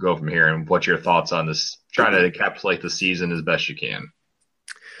go from here. And what's your thoughts on this? Try to encapsulate the season as best you can.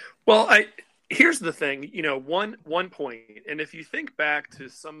 Well, here's the thing, one point, and if you think back to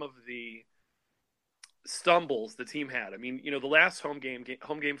some of the stumbles the team had, I mean, the last home game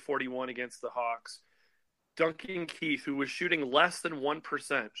 41 against the Hawks, Duncan Keith, who was shooting less than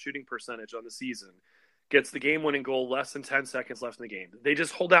 1% shooting percentage on the season, gets the game-winning goal less than 10 seconds left in the game. They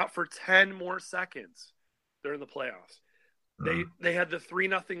just hold out for 10 more seconds during the playoffs. They had the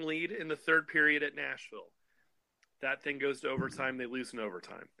 3-0 lead in the third period at Nashville. That thing goes to overtime. They lose in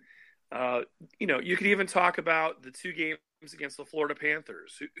overtime. You could even talk about the 2 games against the Florida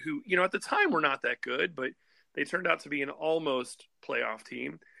Panthers, who at the time were not that good, but they turned out to be an almost playoff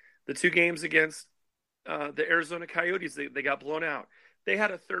team. The 2 games against the Arizona Coyotes, they got blown out. They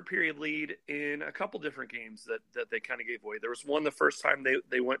had a third period lead in a couple different games that they kind of gave away. There was one the first time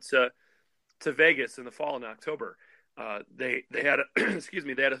they went to Vegas in the fall in October. They had a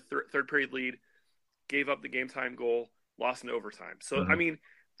they had a third period lead, gave up the game time goal, lost in overtime. So I mean,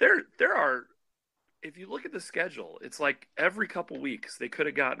 there are, if you look at the schedule, it's like every couple weeks they could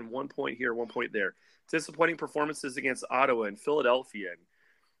have gotten 1 point here, 1 point there. Disappointing performances against Ottawa and Philadelphia,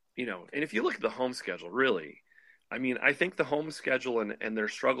 and if you look at the home schedule, really, I mean, I think the home schedule and their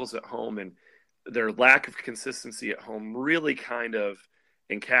struggles at home and their lack of consistency at home really kind of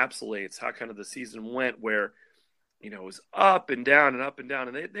encapsulates how kind of the season went, where it was up and down and up and down,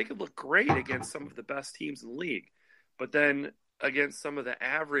 and they could look great against some of the best teams in the league, but then against some of the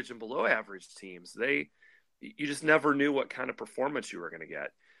average and below average teams, you just never knew what kind of performance you were going to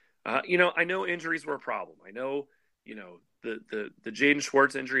get. I know injuries were a problem. I know, the Jaden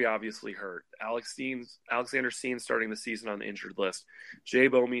Schwartz injury obviously hurt. Alexander Steen starting the season on the injured list. Jay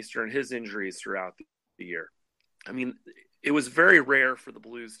Bouwmeester and his injuries throughout the year. I mean, it was very rare for the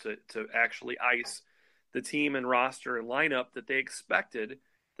Blues to actually ice the team and roster and lineup that they expected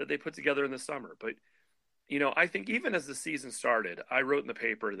that they put together in the summer. But, I think even as the season started, I wrote in the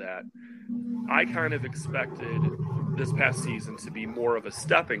paper that I kind of expected this past season to be more of a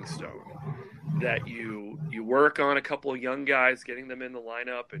stepping stone, that you work on a couple of young guys, getting them in the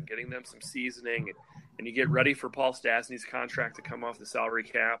lineup and getting them some seasoning, and you get ready for Paul Stastny's contract to come off the salary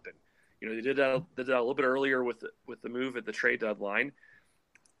cap. And, they did that a little bit earlier with the move at the trade deadline.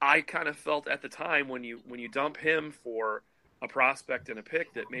 I kind of felt at the time when you dump him for a prospect and a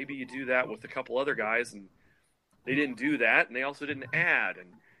pick that maybe you do that with a couple other guys, and they didn't do that, and they also didn't add.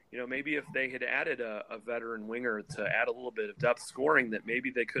 And maybe if they had added a veteran winger to add a little bit of depth scoring, that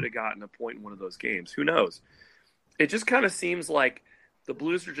maybe they could have gotten a point in one of those games. Who knows? It just kind of seems like the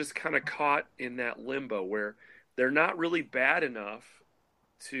Blues are just kind of caught in that limbo where they're not really bad enough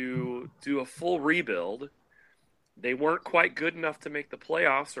to do a full rebuild. They weren't quite good enough to make the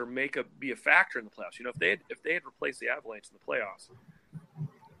playoffs or be a factor in the playoffs. If they had replaced the Avalanche in the playoffs,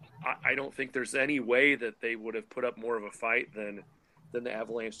 I don't think there's any way that they would have put up more of a fight than the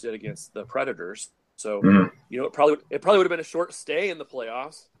Avalanche did against the Predators. So, it probably would have been a short stay in the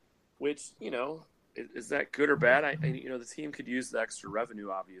playoffs, which, is that good or bad? The team could use the extra revenue,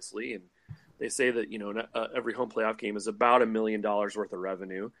 obviously. And they say that, every home playoff game is about $1 million worth of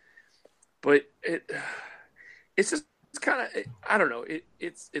revenue. But it's just kind of, I don't know.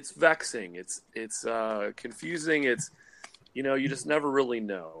 It's vexing. It's confusing. It's, you just never really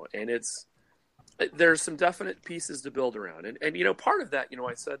know. And there's some definite pieces to build around. And part of that,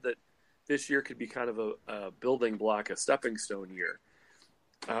 I said that this year could be kind of a building block, a stepping stone year.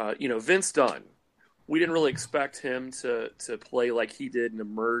 Vince Dunn, we didn't really expect him to play like he did and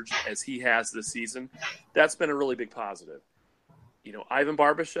emerge as he has this season. That's been a really big positive. Ivan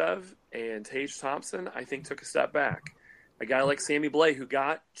Barbashev and Tage Thompson, I think, took a step back. A guy like Sammy Blais, who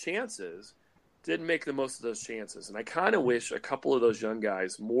got chances, didn't make the most of those chances. And I kind of wish a couple of those young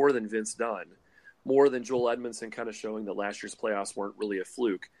guys, more than Vince Dunn, more than Joel Edmondson, kind of showing that last year's playoffs weren't really a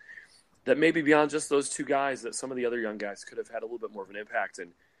fluke. that maybe beyond just those two guys, that some of the other young guys could have had a little bit more of an impact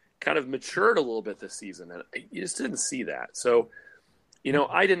and kind of matured a little bit this season. And you just didn't see that. So,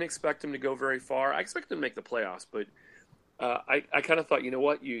 I didn't expect him to go very far. I expected him to make the playoffs, but I kind of thought, you know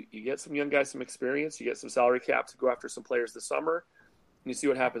what, you get some young guys some experience, you get some salary cap to go after some players this summer, and you see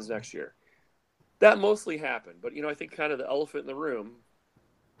what happens next year. That mostly happened, but I think kind of the elephant in the room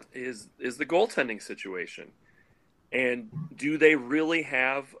is the goaltending situation. And do they really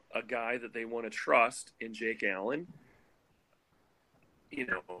have a guy that they want to trust in Jake Allen? You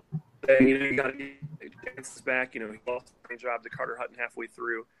got to get back. He lost the job to Carter Hutton halfway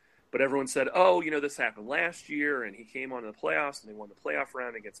through. But everyone said, oh, this happened last year, and he came on to the playoffs, and they won the playoff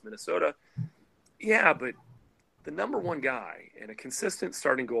round against Minnesota. Yeah, but the number one guy and a consistent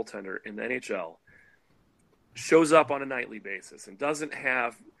starting goaltender in the NHL shows up on a nightly basis and doesn't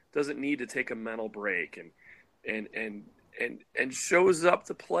need to take a mental break and shows up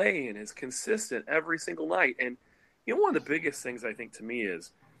to play and is consistent every single night. And one of the biggest things I think to me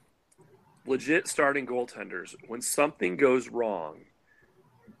is legit starting goaltenders. When something goes wrong,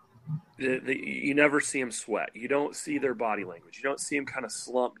 you never see them sweat. You don't see their body language. You don't see them kind of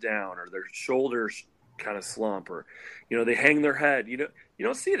slump down or their shoulders kind of slump or they hang their head. You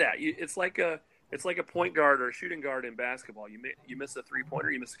don't see that. It's like a point guard or a shooting guard in basketball. You miss a 3-pointer,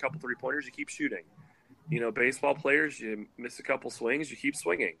 you miss a couple 3-pointers, you keep shooting. Baseball players, you miss a couple swings, you keep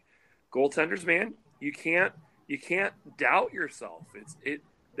swinging. Goaltenders, man, you can't doubt yourself.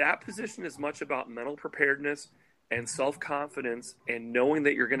 That position is much about mental preparedness and self-confidence and knowing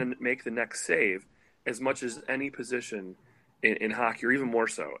that you're going to make the next save as much as any position in hockey, or even more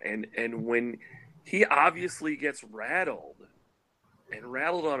so. And when he obviously gets rattled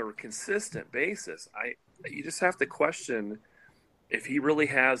on a consistent basis, you just have to question if he really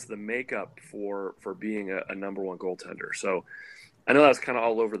has the makeup for being a number one goaltender. So I know that's kind of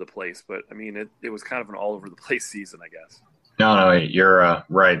all over the place, but I mean, it was kind of an all over the place season, I guess. No, you're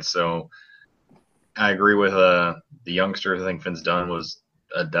right. So I agree with the youngsters. I think Vince Dunn was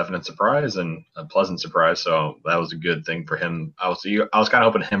a definite surprise and a pleasant surprise. So that was a good thing for him. I was kind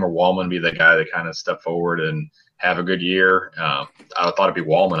of hoping him or Wallman be the guy that kind of step forward and have a good year. I thought it'd be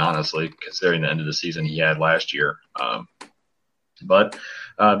Wallman, honestly, considering the end of the season he had last year. But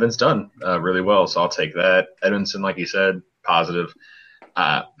Vince Dunn really well, so I'll take that. Edmondson, like you said, positive.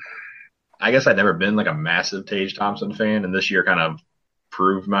 I guess I'd never been like a massive Tage Thompson fan, and this year kind of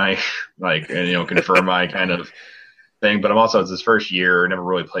proved my confirmed my kind of thing. But it's his first year, never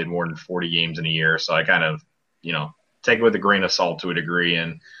really played more than 40 games in a year, so I kind of take it with a grain of salt to a degree,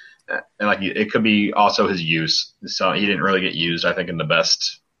 and like it could be also his use. So he didn't really get used, I think, in the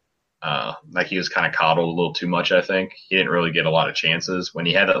best. Like he was kind of coddled a little too much, I think. He didn't really get a lot of chances. When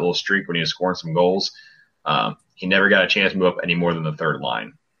he had that little streak when he was scoring some goals, he never got a chance to move up any more than the third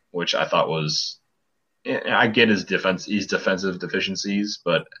line, which I thought was – I get his defensive deficiencies,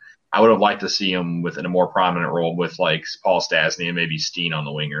 but I would have liked to see him within a more prominent role with like Paul Stastny and maybe Steen on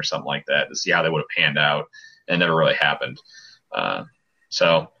the wing or something like that to see how they would have panned out, and it never really happened.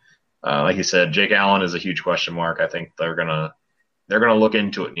 Like you said, Jake Allen is a huge question mark. I think they're gonna look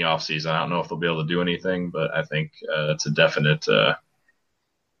into it in the offseason. I don't know if they'll be able to do anything, but I think it's a definite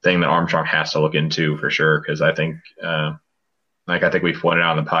thing that Armstrong has to look into for sure. Because I think, I think we've pointed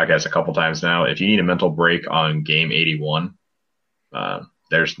out on the podcast a couple times now, if you need a mental break on game 81,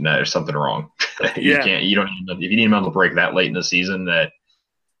 there's something wrong. If you need a mental break that late in the season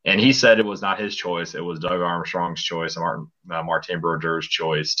and he said it was not his choice. It was Doug Armstrong's choice, Martin Brodeurs'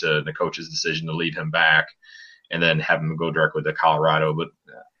 choice, to the coach's decision to leave him back and then have him go directly to Colorado. But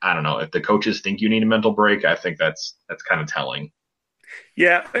I don't know. If the coaches think you need a mental break, I think that's kind of telling.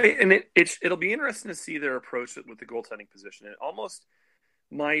 Yeah, and it'll be interesting to see their approach with the goaltending position. It almost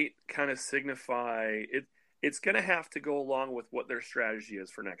might kind of signify it's going to have to go along with what their strategy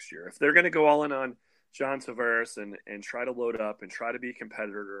is for next year. If they're going to go all in on John Tavares and try to load up and try to be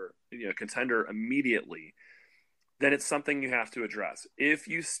a contender immediately, then it's something you have to address. If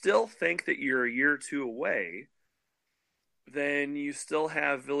you still think that you're a year or two away, then you still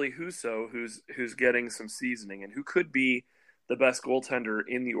have Ville Husso, who's getting some seasoning and who could be the best goaltender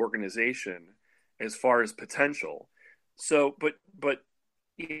in the organization as far as potential. So, but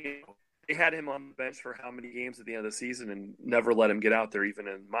they had him on the bench for how many games at the end of the season and never let him get out there, even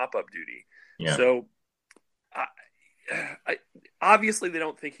in mop-up duty. Yeah. So, obviously, they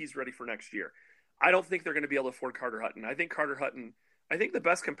don't think he's ready for next year. I don't think they're going to be able to afford Carter Hutton. I think the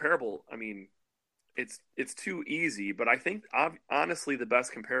best comparable, I mean, it's too easy, but I think honestly the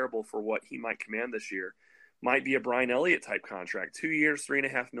best comparable for what he might command this year might be a Brian Elliott type contract, 2 years,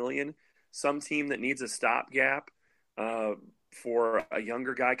 $3.5 million. Some team that needs a stopgap, for a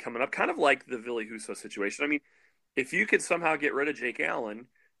younger guy coming up, kind of like the Ville Husso situation. I mean, if you could somehow get rid of Jake Allen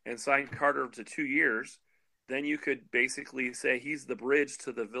and sign Carter to 2 years, then you could basically say he's the bridge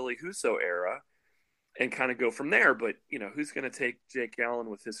to the Ville Husso era and kind of go from there. But, who's going to take Jake Allen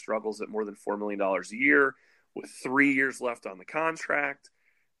with his struggles at more than $4 million a year with 3 years left on the contract?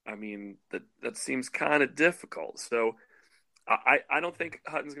 I mean, that seems kind of difficult. So I don't think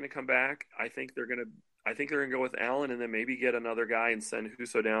Hutton's going to come back. I think they're going to go with Allen and then maybe get another guy and send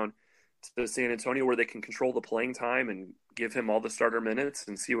Husso down to San Antonio where they can control the playing time and give him all the starter minutes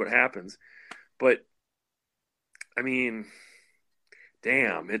and see what happens. But I mean,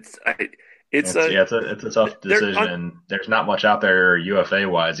 damn, it's a tough decision. There's not much out there UFA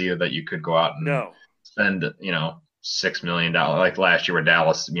wise either that you could go out and spend $6 million. Like last year where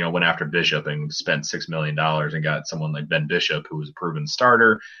Dallas went after Bishop and spent $6 million and got someone like Ben Bishop who was a proven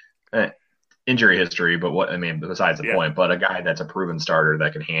starter. Injury history, but besides the point, but a guy that's a proven starter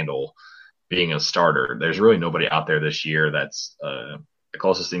that can handle being a starter. There's really nobody out there this year that's the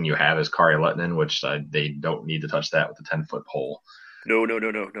closest thing you have is Kari Lettinen, which they don't need to touch that with a 10-foot pole. No.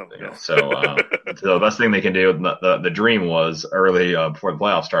 So the best thing they can do, the dream was early before the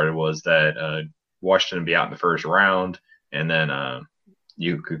playoffs started, was that Washington would be out in the first round, and then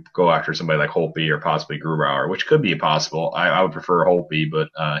you could go after somebody like Holtby or possibly Grubauer, which could be possible. I would prefer Holtby, but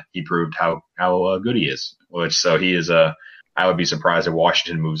he proved how good he is. So he is I would be surprised if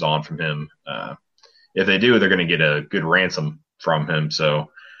Washington moves on from him. If they do, they're going to get a good ransom from him.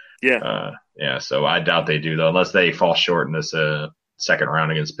 So so I doubt they do though, unless they fall short in this second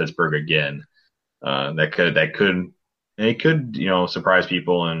round against Pittsburgh again. That could surprise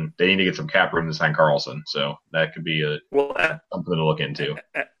people, and they need to get some cap room to sign Carlson. So that could be something to look into.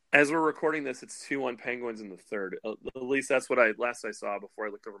 As we're recording this, it's 2-1 Penguins in the third. At least that's what I saw before I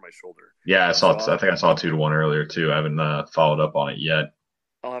looked over my shoulder. Yeah, I think I saw 2-1 earlier too. I haven't followed up on it yet.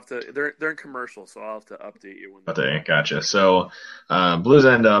 I'll have to. They're in commercial, so I'll have to update you when. Okay, gotcha. So, Blues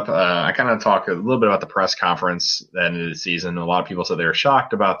end up. I kind of talked a little bit about the press conference at the end of the season. A lot of people said they were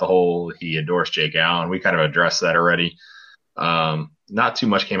shocked about the whole he endorsed Jake Allen. We kind of addressed that already. Not too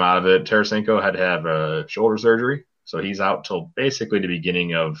much came out of it. Tarasenko had to have shoulder surgery, so he's out till basically the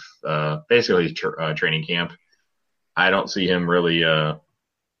beginning of training camp. I don't see him really.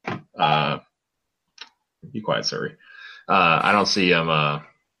 Be quiet, sorry. I don't see him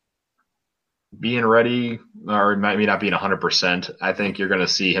being ready, or maybe not being 100%. I think you're going to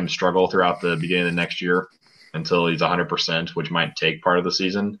see him struggle throughout the beginning of the next year until he's 100%, which might take part of the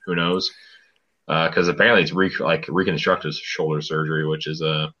season. Who knows? Because apparently it's reconstructive shoulder surgery, which is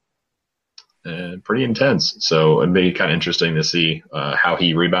pretty intense. So it'd be kind of interesting to see how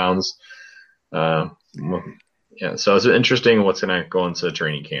he rebounds. So it's interesting what's going to go into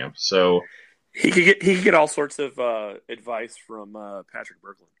training camp. So he could get all sorts of advice from Patrick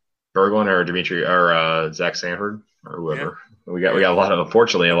Berglund or Dimitri or Zach Sanford or whoever. Yeah. We got a lot of,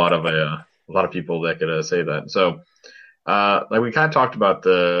 unfortunately, a lot of people that could say that. So like we kind of talked about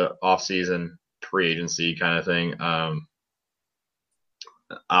the off-season free agency kind of thing.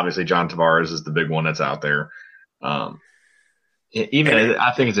 Obviously John Tavares is the big one that's out there. I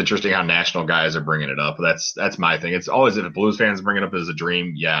think it's interesting how national guys are bringing it up. That's my thing. It's always, if Blues fans bring it up as a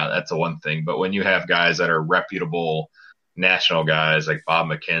dream, yeah, that's the one thing. But when you have guys that are reputable national guys like Bob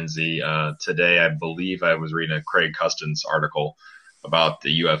McKenzie, today I believe I was reading a Craig Custance article about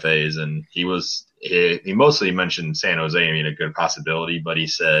the UFAs, and he mostly mentioned San Jose being a good possibility, but he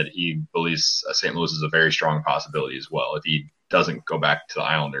said he believes St. Louis is a very strong possibility as well if he doesn't go back to the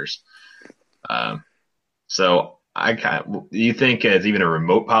Islanders. So do you think it's even a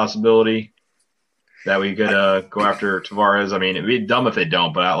remote possibility that we could go after Tavares? I mean, it'd be dumb if they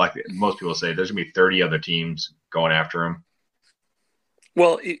don't, but like most people say, there's going to be 30 other teams going after him.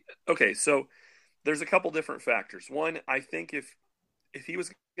 Well, okay, so there's a couple different factors. One, I think if he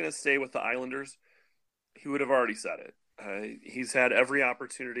was going to stay with the Islanders, he would have already said it. He's had every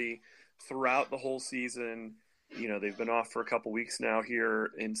opportunity throughout the whole season. They've been off for a couple weeks now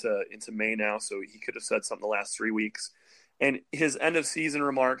here into May now, so he could have said something the last 3 weeks. And his end of season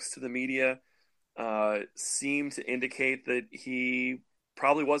remarks to the media seemed to indicate that he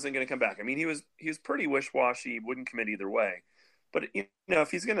probably wasn't going to come back. I mean, he was pretty wish-washy, wouldn't commit either way. But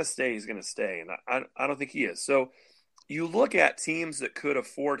if he's going to stay, he's going to stay, and I don't think he is. So you look at teams that could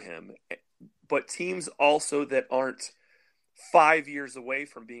afford him, but teams also that aren't 5 years away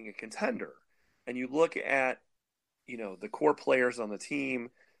from being a contender. And you look at the core players on the team,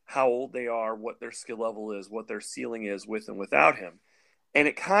 how old they are, what their skill level is, what their ceiling is with and without him. And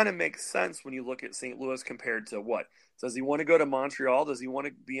it kind of makes sense when you look at St. Louis compared to what? Does he want to go to Montreal? Does he want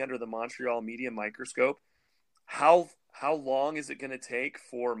to be under the Montreal media microscope? How how long is it going to take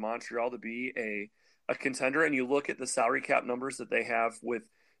for Montreal to be a contender? And you look at the salary cap numbers that they have with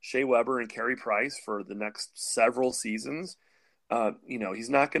Shea Weber and Carey Price for the next several seasons. He's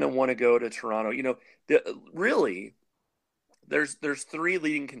not going to want to go to Toronto. Really, there's three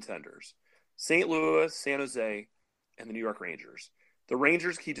leading contenders: St. Louis, San Jose, and the New York Rangers. The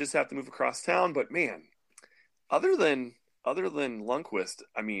Rangers, he just have to move across town. But man, other than Lundqvist,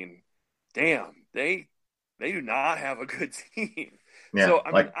 I mean, damn, they do not have a good team. Yeah, So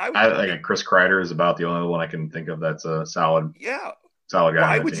I think Chris Kreider is about the only one I can think of that's a solid yeah.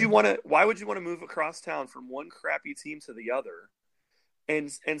 guy. Why would you want to move across town from one crappy team to the other,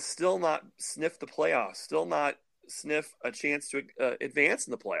 and still not sniff the playoffs, still not sniff a chance to advance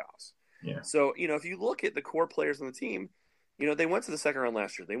in the playoffs? Yeah. So if you look at the core players on the team, they went to the second round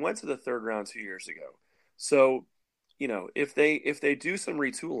last year. They went to the third round 2 years ago. So if they do some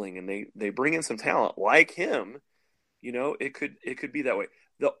retooling and they bring in some talent like him, it could be that way.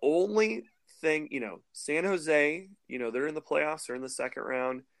 The only thing, San Jose, they're in the playoffs. They're in the second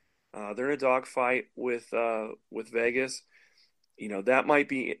round. They're in a dogfight with Vegas. That might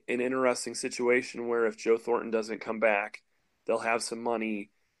be an interesting situation where if Joe Thornton doesn't come back, they'll have some money.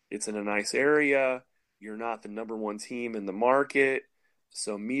 It's in a nice area. You're not the number one team in the market,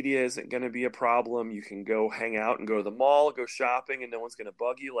 so media isn't going to be a problem. You can go hang out and go to the mall, go shopping, and no one's going to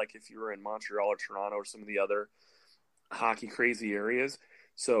bug you like if you were in Montreal or Toronto or some of the other hockey crazy areas.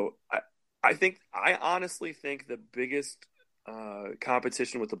 So I honestly think the biggest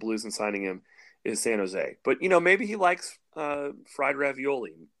competition with the Blues in signing him is San Jose. But maybe he likes fried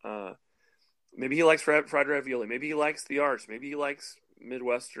ravioli. Maybe he likes fried ravioli. Maybe he likes the arts. Maybe he likes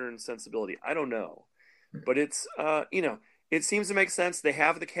Midwestern sensibility. I don't know. But it's it seems to make sense. They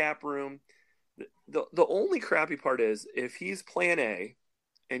have the cap room. The only crappy part is if he's plan A,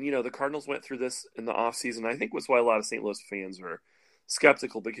 and the Cardinals went through this in the offseason, I think was why a lot of St. Louis fans were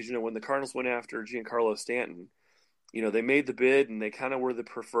skeptical, because when the Cardinals went after Giancarlo Stanton, they made the bid and they kind of were the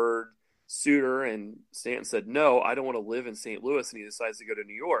preferred suitor, and Stanton said, no, I don't want to live in St. Louis, and he decides to go to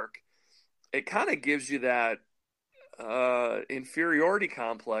New York. It kind of gives you that inferiority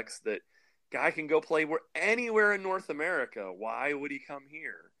complex that guy can go play anywhere in North America. Why would he come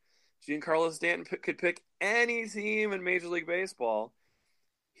here? Giancarlo Stanton could pick any team in Major League Baseball.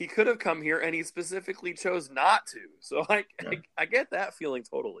 He could have come here, and he specifically chose not to. So I get that feeling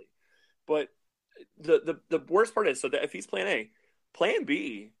totally. But the worst part is, so that if he's plan A, plan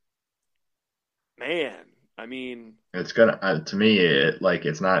B, man, I mean, it's gonna to me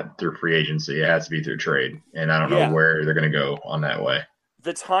it's not through free agency. It has to be through trade, and I don't know where they're gonna go on that way.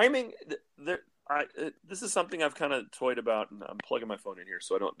 The timing, this is something I've kind of toyed about, and I'm plugging my phone in here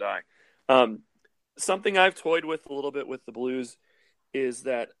so I don't die. Something I've toyed with a little bit with the Blues is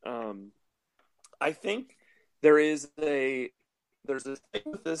that I think there's this thing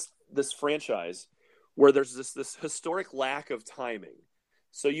with this franchise where there's this historic lack of timing.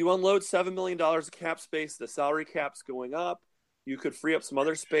 So you unload $7 million of cap space, the salary cap's going up. You could free up some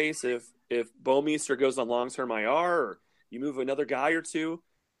other space if Bouwmeester goes on long-term IR, or you move another guy or two,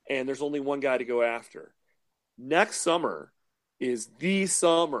 and there's only one guy to go after. Next summer is the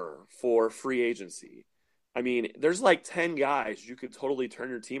summer for free agency. I mean, there's like 10 guys you could totally turn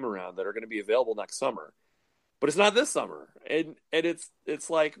your team around that are going to be available next summer. But it's not this summer. And it's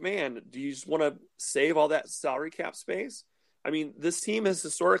like, man, do you just want to save all that salary cap space? I mean, this team has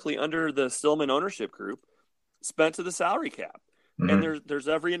historically, under the Stillman ownership group, spent to the salary cap. Mm-hmm. And there's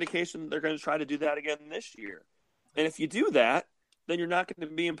every indication they're going to try to do that again this year. And if you do that, then you're not going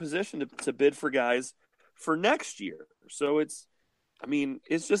to be in position to bid for guys for next year. So it's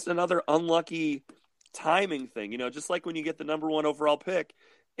just another unlucky timing thing. Just like when you get the number one overall pick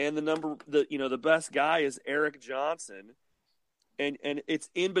and the best guy is Eric Johnson, and it's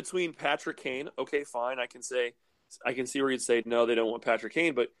in between Patrick Kane. Okay, fine. I can see where you'd say, no, they don't want Patrick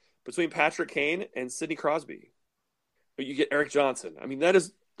Kane, but between Patrick Kane and Sidney Crosby, but you get Eric Johnson. I mean, that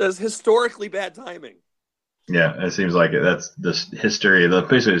is historically bad timing. Yeah, it seems like it. That's the history,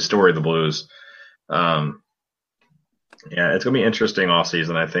 basically the story of the Blues. Yeah, it's going to be interesting all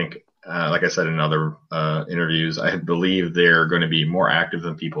season. I think, like I said in other interviews, I believe they're going to be more active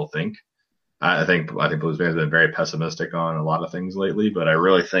than people think. I think Blues fans have been very pessimistic on a lot of things lately, but I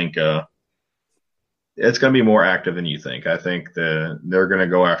really think it's going to be more active than you think. I think they're going to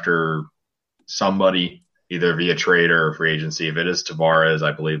go after somebody either via trade or free agency. If it is Tavares,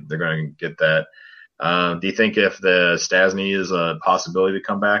 I believe they're going to get that. Do you think if the Stasny is a possibility to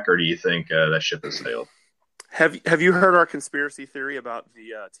come back, or do you think that ship has sailed? Have you heard our conspiracy theory about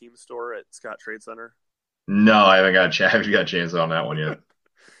the team store at Scott Trade Center? No, I haven't got a chance on that one yet.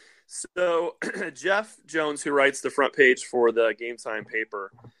 So Jeff Jones, who writes the front page for the GameTime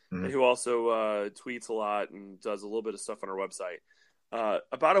paper, Mhm. and who also tweets a lot and does a little bit of stuff on our website,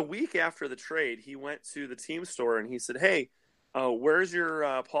 about a week after the trade, he went to the team store and he said, "Hey, where's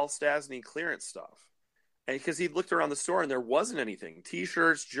your Paul Stastny clearance stuff?" And because he looked around the store and there wasn't anything: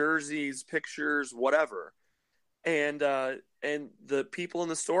 T-shirts, jerseys, pictures, whatever. And the people in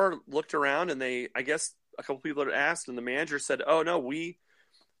the store looked around and I guess a couple people had asked, and the manager said, "Oh no, we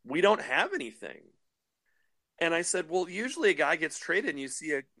don't have anything." And I said, "Well, usually a guy gets traded and you see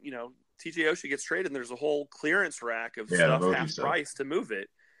TJ Oshie gets traded and there's a whole clearance rack of Yeah, the stuff Vogie half stuff. price to move it."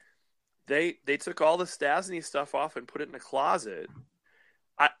 They took all the Stasny stuff off and put it in a closet.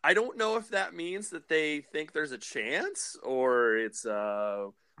 I don't know if that means that they think there's a chance, or it's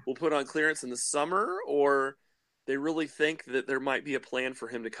we'll put on clearance in the summer, or they really think that there might be a plan for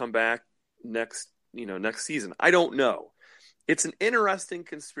him to come back next season. I don't know. It's an interesting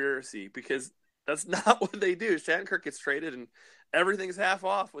conspiracy because that's not what they do. Shattenkirk gets traded and everything's half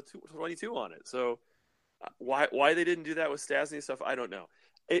off with 22 on it. So why they didn't do that with Stasny stuff, I don't know.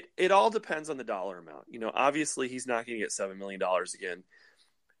 It all depends on the dollar amount. Obviously he's not going to get $7 million again.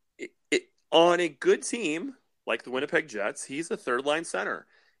 On a good team like the Winnipeg Jets, he's a third line center.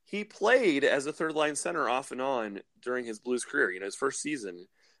 He played as a third line center off and on during his Blues career. His first season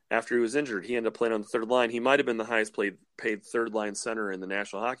after he was injured, he ended up playing on the third line. He might have been the highest paid third line center in the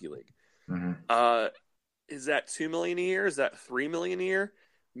National Hockey League. Mm-hmm. Is that $2 million a year? Is that $3 million a year?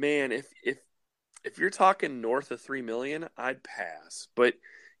 Man, if you're talking north of $3 million, I'd pass. But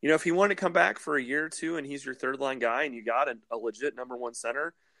if he wanted to come back for a year or two and he's your third line guy and you got a legit number one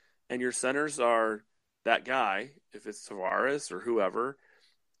center, and your centers are that guy, if it's Tavares or whoever,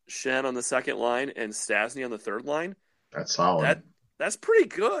 Shen on the second line and Stasny on the third line, That's solid. that's pretty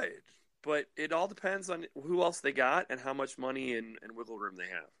good. But it all depends on who else they got and how much money and wiggle room they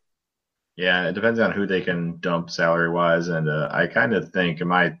have. Yeah, it depends on who they can dump salary wise, and I kind of think, and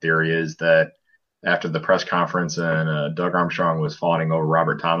my theory is that after the press conference and Doug Armstrong was fawning over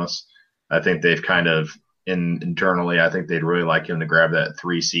Robert Thomas, I think they've kind of internally, I think they'd really like him to grab that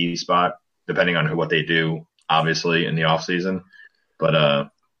 3C spot, depending on what they do, obviously in the offseason. But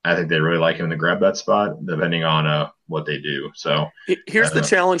I think they really like him to grab that spot, depending on what they do. So here's the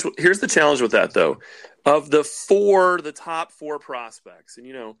challenge. Here's the challenge with that, though. Of the top four prospects,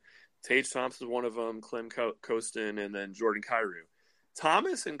 and Tage Thompson is one of them, Clem Kostin, and then Jordan Kyrou.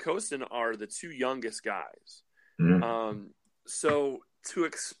 Thomas and Kostin are the two youngest guys. mm-hmm. So to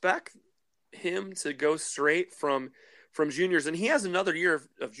expect him to go straight from juniors, and he has another year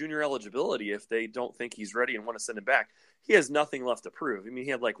of junior eligibility if they don't think he's ready and want to send him back. He has nothing left to prove. I mean, he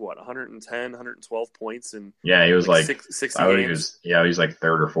had 110, 112 points and he was 60 games. He was like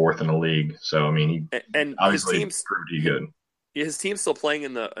third or fourth in the league. So I mean, he and obviously his team's proved he good. His team's still playing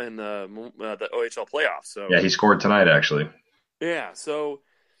in the OHL playoffs. So yeah, he scored tonight actually. Yeah. So,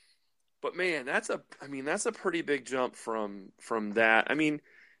 but man, that's a pretty big jump from that. I mean,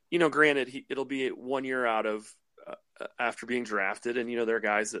 granted, it'll be 1 year out of after being drafted, and there are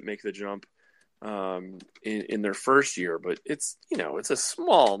guys that make the jump in their first year, but it's a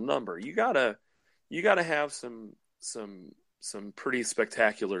small number. You gotta have some pretty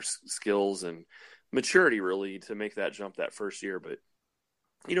spectacular skills and maturity really to make that jump that first year. But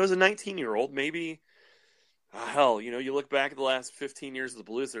as a 19-year-old, maybe hell, you look back at the last 15 years of the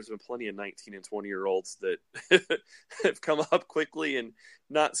Blues, there's been plenty of 19 and 20-year-olds that have come up quickly and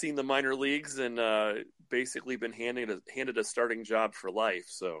not seen the minor leagues and basically been handed a starting job for life.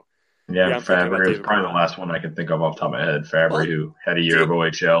 So yeah, I'm thinking about Fabry was David probably Perron. the last one I can think of off the top of my head. Fabry, who had a year of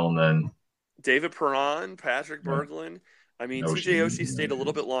OHL, and then David Perron, Patrick Berglund. I mean, TJ Oshie stayed a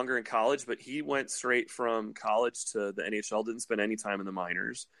little bit longer in college, but he went straight from college to the NHL, didn't spend any time in the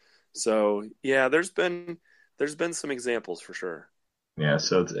minors. So yeah, there's been some examples for sure. Yeah,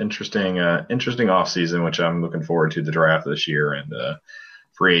 so it's interesting off season, which I'm looking forward to the draft this year and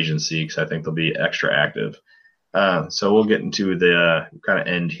free agency because I think they'll be extra active. So we'll get into the kind of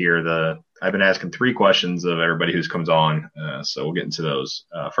end here. I've been asking 3 questions of everybody who comes on, so we'll get into those.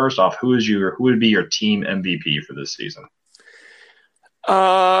 First off, who would be your team MVP for this season?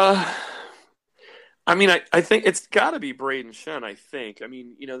 I mean, I think it's got to be Braden Shen. I think. I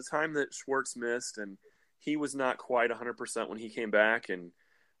mean, the time that Schwartz missed, and he was not quite 100% when he came back. And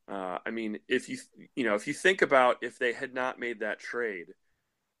I mean, if you think about if they had not made that trade,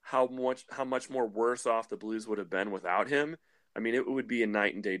 how much more worse off the Blues would have been without him. I mean, it would be a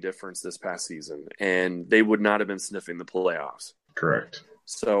night and day difference this past season, and they would not have been sniffing the playoffs. Correct.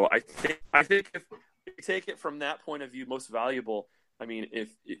 So I think if you take it from that point of view, most valuable. I mean,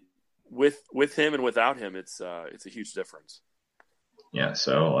 with him and without him, it's a huge difference. Yeah,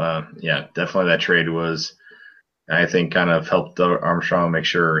 so definitely that trade was, I think, kind of helped Armstrong make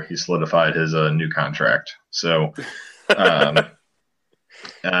sure he solidified his new contract. So, um,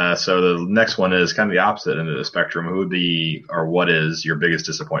 so the next one is kind of the opposite end of the spectrum. Who would be, or what is your biggest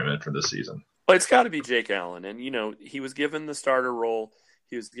disappointment for this season? Well, it's got to be Jake Allen, and he was given the starter role,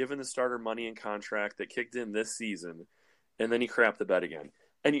 he was given the starter money and contract that kicked in this season, and then he crapped the bed again.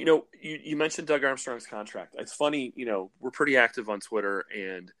 And you mentioned Doug Armstrong's contract. It's funny, we're pretty active on Twitter,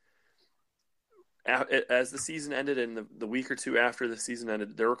 and as the season ended and the week or two after the season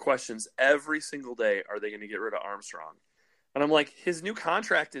ended, there were questions every single day: are they going to get rid of Armstrong? And I'm like, his new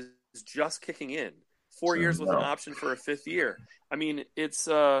contract is just kicking in. 4 years with an option for a fifth year. I mean, it's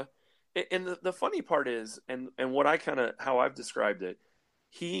and the funny part is, and what how I've described it,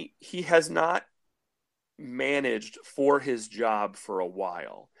 he has not managed for his job for a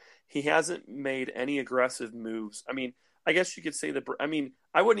while. He hasn't made any aggressive moves. I mean, I guess you could say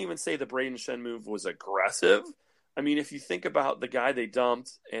I wouldn't even say the Braden Shen move was aggressive. I mean, if you think about the guy they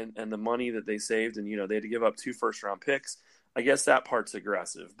dumped and the money that they saved, and they had to give up 2 first-round picks, I guess that part's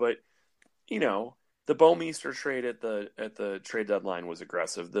aggressive. But the Bo Meester trade at the trade deadline was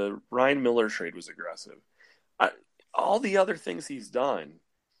aggressive. The Ryan Miller trade was aggressive. All the other things he's done,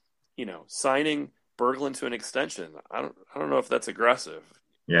 signing Berglund to an extension, I don't know if that's aggressive.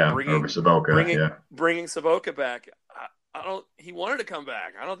 Yeah, over Savoca. Bringing Savoca back, I don't. He wanted to come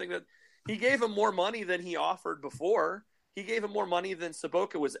back. I don't think that he gave him more money than he offered before. He gave him more money than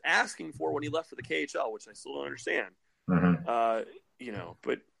Savoca was asking for when he left for the KHL, which I still don't understand. Mm-hmm.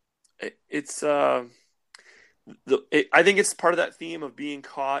 But it's I think it's part of that theme of being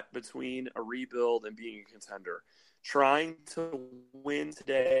caught between a rebuild and being a contender, trying to win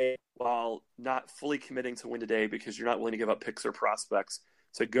today while not fully committing to win today because you're not willing to give up picks or prospects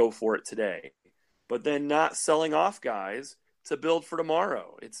to go for it today, but then not selling off guys to build for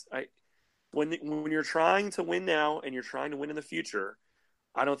tomorrow. When you're trying to win now and you're trying to win in the future,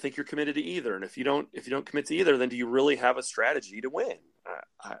 I don't think you're committed to either. And if you don't commit to either, then do you really have a strategy to win?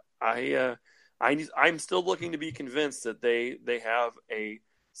 I'm still looking to be convinced that they have a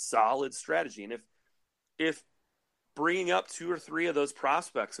solid strategy. And if bringing up 2 or 3 of those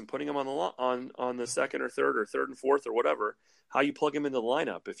prospects and putting them on the second or third and fourth or whatever, how you plug them into the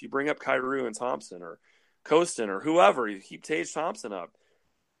lineup. If you bring up Kyrou and Thompson or Kostin or whoever, you keep Tage Thompson up.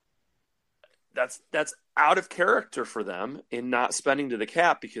 That's out of character for them in not spending to the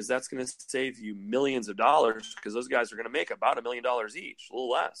cap, because that's going to save you millions of dollars, because those guys are going to make about $1 million each, a little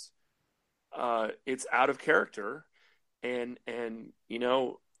less. It's out of character, and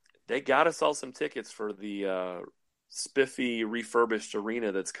they got to sell some tickets for the spiffy refurbished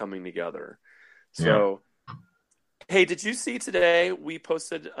arena that's coming together. So, Hey, did you see today we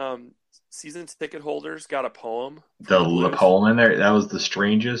posted season ticket holders got a poem? The poem in there, that was the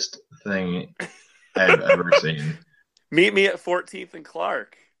strangest thing I've ever seen. Meet me at 14th and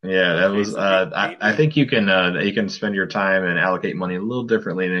Clark. Yeah, that was. I think you can spend your time and allocate money a little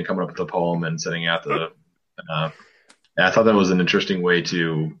differently than coming up with a poem and sending out the. I thought that was an interesting way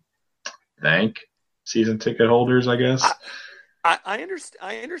to thank season ticket holders, I guess. I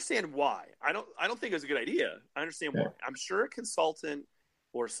understand why. I don't think it was a good idea. I understand why. I'm sure a consultant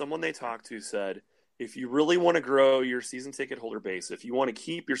or someone they talked to said, if you really want to grow your season ticket holder base, if you want to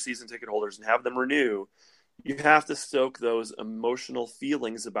keep your season ticket holders and have them renew, you have to stoke those emotional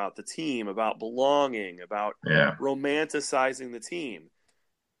feelings about the team, about belonging, about romanticizing the team.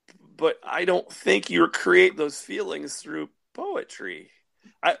 But I don't think you create those feelings through poetry.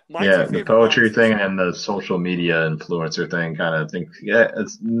 The poetry thing and the social media influencer thing kind of think,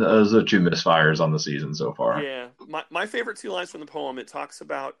 those are 2 misfires on the season so far. Yeah, my favorite 2 lines from the poem, it talks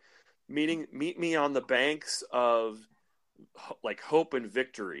about meet me on the banks of like hope and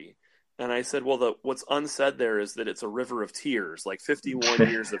victory. And I said, well, what's unsaid there is that it's a river of tears, like 51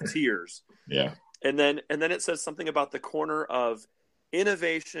 years of tears. Yeah. And then it says something about the corner of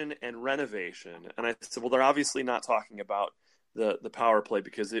innovation and renovation. And I said, well, they're obviously not talking about the power play,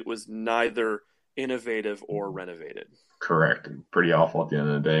 because it was neither innovative or renovated. Correct. Pretty awful at the end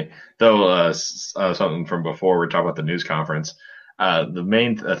of the day. Though, something from before, we're talking about the news conference. The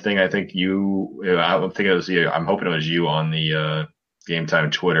main thing I think I'm hoping it was you on the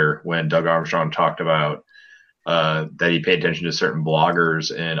GameTime Twitter when Doug Armstrong talked about that he paid attention to certain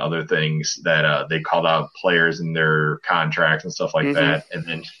bloggers and other things that they called out players in their contracts and stuff like that. And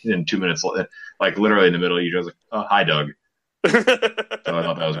then in 2 minutes, like literally in the middle, you just like, oh, hi, Doug. So I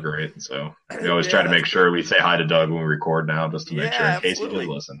thought that was great. So we always try to make sure we say hi to Doug when we record now, just to make sure in case he did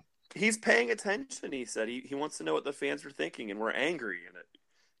listen. He's paying attention. He said he wants to know what the fans are thinking, and we're angry. And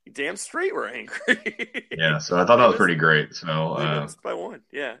Damn straight we're angry. Yeah, so I thought that they was missed pretty great. So they missed by one.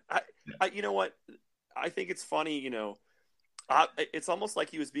 Yeah. You know what? I think it's funny, it's almost like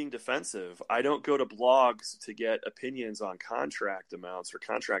he was being defensive. I don't go to blogs to get opinions on contract amounts or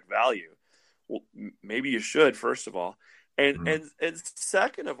contract value. Well, maybe you should, first of all. And mhm. and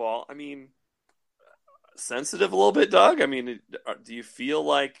second of all, I mean, sensitive a little bit, Doug. I mean, do you feel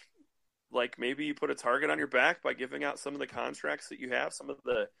like maybe you put a target on your back by giving out some of the contracts that you have, some of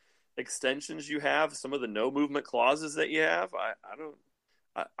the extensions you have, some of the no movement clauses that you have? I don't.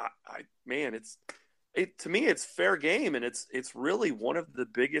 Man, to me it's fair game, and it's really one of the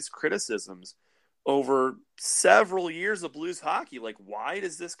biggest criticisms over several years of Blues hockey. Like, why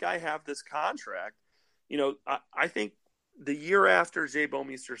does this guy have this contract? I think the year after Jay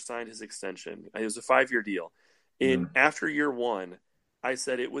Bomeister signed his extension, it was a 5-year deal. After year one, I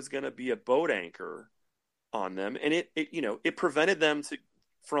said it was going to be a boat anchor on them, and it prevented them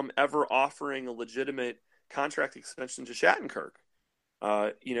from ever offering a legitimate contract extension to Shattenkirk.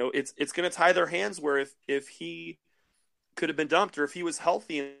 It's going to tie their hands where if he could have been dumped, or if he was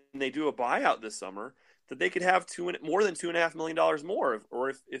healthy and they do a buyout this summer, that they could have more than $2.5 million more, or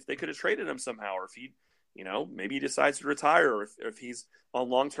if they could have traded him somehow, or if he, maybe he decides to retire, or if he's on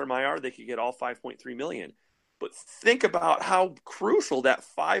long-term IR, they could get all 5.3 million. But think about how crucial that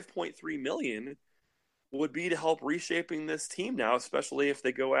 5.3 million would be to help reshaping this team now, especially if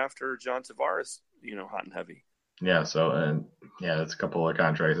they go after John Tavares, hot and heavy. Yeah, so and yeah, that's a couple of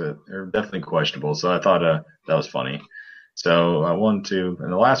contracts that are definitely questionable. So I thought that was funny. So I wanted to,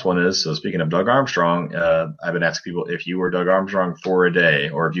 and the last one is, so speaking of Doug Armstrong, I've been asking people if you were Doug Armstrong for a day,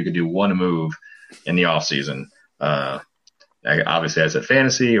 or if you could do one move in the off season. Obviously, I said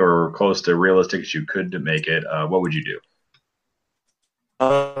fantasy or close to realistic as you could to make it. What would you do?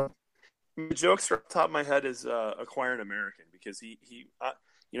 The joke off the top of my head is acquire an American, because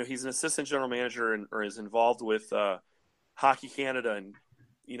he's an assistant general manager or is involved with Hockey Canada, and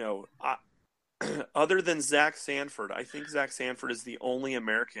other than Zach Sanford, I think Zach Sanford is the only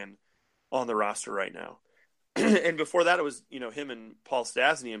American on the roster right now. And before that, it was him and Paul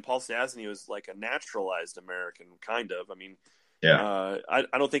Stastny, and Paul Stastny was like a naturalized American, kind of. I mean, Yeah,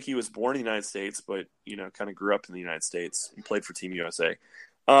 I don't think he was born in the United States, but kind of grew up in the United States and played for Team USA.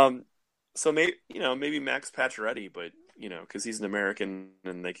 So maybe Max Pacioretty, but because he's an American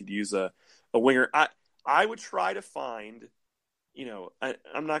and they could use a winger. I would try to find.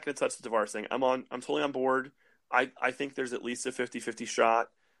 I'm not going to touch the Tavares thing. I'm totally on board. I think there's at least a 50-50 shot.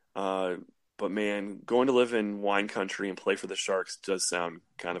 But man, going to live in wine country and play for the Sharks does sound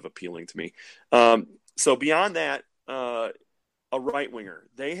kind of appealing to me. So beyond that, a right winger.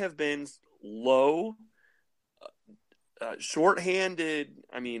 They have been low, shorthanded.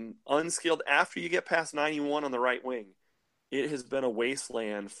 I mean, unskilled. After you get past 91 on the right wing, it has been a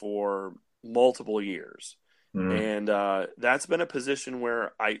wasteland for multiple years. mm, And that's been a position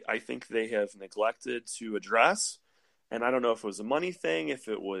where I think they have neglected to address. And I don't know if it was a money thing, if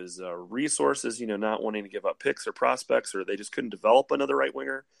it was resources, not wanting to give up picks or prospects, or they just couldn't develop another right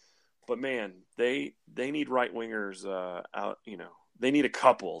winger. But man, they need right wingers out. They need a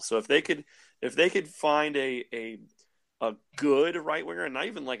couple. So if they could find a good right winger, and not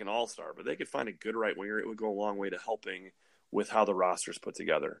even like an all-star, but they could find a good right winger, it would go a long way to helping with how the roster's put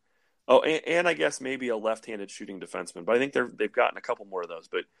together. Oh, and I guess maybe a left-handed shooting defenseman, but I think they've gotten a couple more of those.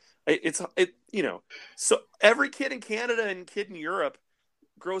 But so every kid in Canada and kid in Europe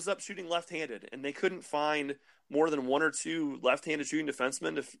grows up shooting left-handed, and they couldn't find more than one or two left-handed shooting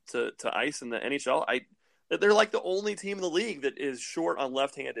defensemen to ice in the NHL. They're like the only team in the league that is short on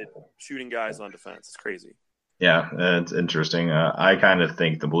left-handed shooting guys on defense. It's crazy. yeah, it's interesting. I kind of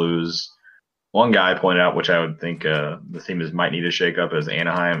think the Blues. One guy pointed out, which I would think the team might need to shake up, is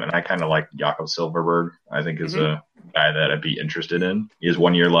Anaheim, and I kind of like Jakob Silverberg. I think is a guy that I'd be interested in. He has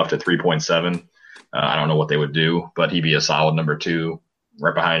 1 year left at 3.7. I don't know what they would do, but he'd be a solid number two,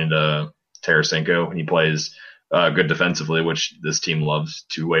 right behind Tarasenko, and he plays good defensively, which this team loves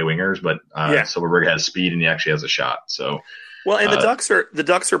two-way wingers. But Silverberg has speed, and he actually has a shot. So, well, and the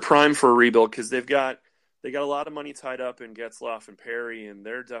Ducks are primed for a rebuild because they got a lot of money tied up in Getzlaf and Perry, and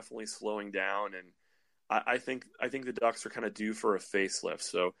they're definitely slowing down. And I think the Ducks are kind of due for a facelift.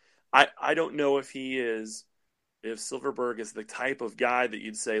 So I don't know if Silverberg is the type of guy that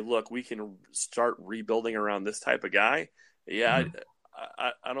you'd say, look, we can start rebuilding around this type of guy. Yeah,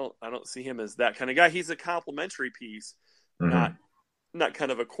 I don't see him as that kind of guy. He's a complementary piece, not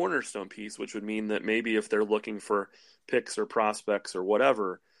kind of a cornerstone piece, which would mean that maybe if they're looking for picks or prospects or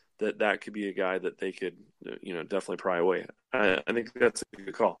whatever, that could be a guy that they could, definitely pry away. I think that's a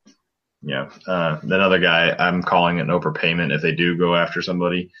good call. Yeah. Another guy, I'm calling it an overpayment if they do go after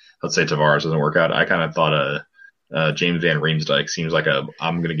somebody. Let's say Tavares doesn't work out. I kind of thought James Van Riemsdyk seems like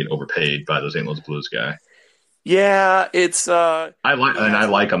I'm going to get overpaid by the St. Louis Blues guy. Yeah, it's he I has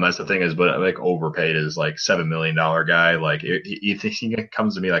a like him. That's the thing is, but like overpaid is like $7 million guy. Like he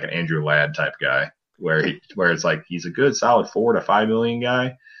comes to me like an Andrew Ladd type guy, where it's like he's a good solid $4 to $5 million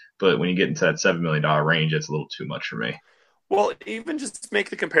guy, but when you get into that $7 million range, it's a little too much for me. well, even just make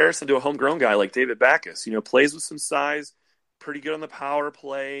the comparison to a homegrown guy like David Backus. Plays with some size, pretty good on the power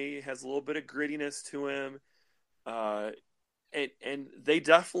play, has a little bit of grittiness to him. Uh, and they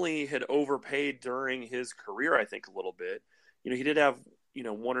definitely had overpaid during his career, I think, a little bit. He did have,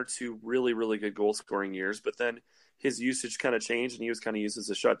 one or two really, really good goal scoring years, but then his usage kind of changed and he was kind of used as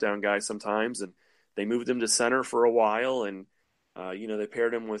a shutdown guy sometimes. And they moved him to center for a while. And, they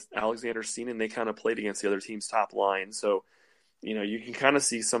paired him with Alexander Steen and they kind of played against the other team's top line. So, you can kind of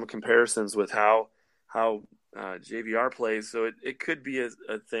see some comparisons with how JVR plays. So it could be a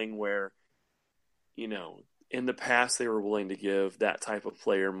thing where, in the past they were willing to give that type of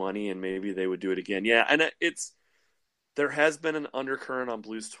player money and maybe they would do it again. Yeah, and there has been an undercurrent on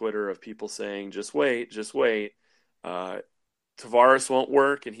Blues Twitter of people saying, just wait. Tavares won't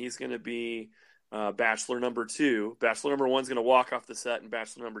work and he's going to be Bachelor number 2. Bachelor number 1 is going to walk off the set and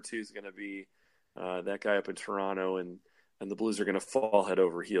Bachelor number 2 is going to be that guy up in Toronto and the Blues are going to fall head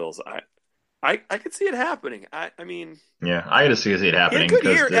over heels. I could see it happening. I mean, yeah, I got to see it happening. He had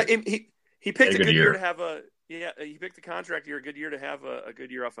a good year. He picked a good year year to have a he picked the contract year, a good year to have a good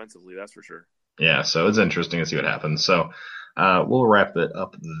year offensively. That's for sure. Yeah, so it's interesting to see what happens. So we'll wrap it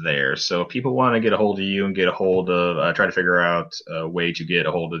up there. So if people want to get a hold of you and get a hold of, try to figure out a way to get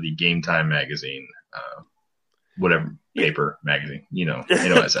a hold of the GameTime magazine, whatever paper magazine, what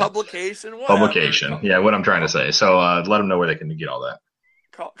I said. Publication, whatever. Publication. Yeah, what I'm trying to say. So let them know where they can get all that.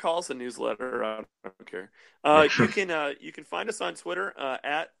 Call us a newsletter. I don't care. You can find us on Twitter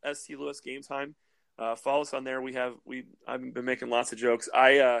at ST Lewis Game Time. Follow us on there. I've been making lots of jokes.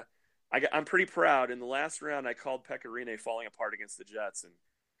 I'm pretty proud. In the last round, I called Pecorine falling apart against the Jets, and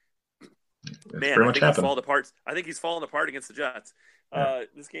man, I think he's falling apart. I think he's falling apart against the Jets. Yeah.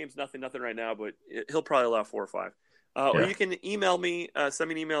 This game's nothing right now, but he'll probably allow 4 or 5. Or you can email me, send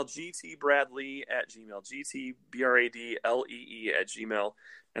me an email, gtbradley@gmail, gtbradlee@gmail,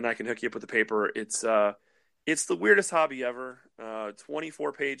 and I can hook you up with the paper. It's the weirdest hobby ever.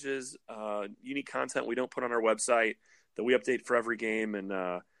 24 pages, unique content we don't put on our website that we update for every game, and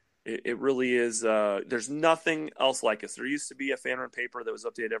it really is. There's nothing else like us. There used to be a fan run paper that was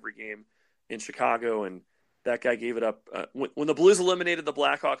updated every game in Chicago, and that guy gave it up. When the Blues eliminated the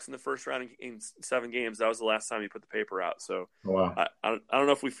Blackhawks in the first round in 7 games, that was the last time he put the paper out. So wow. I don't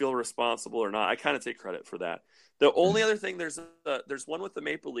know if we feel responsible or not. I kind of take credit for that. The only other thing, there's one with the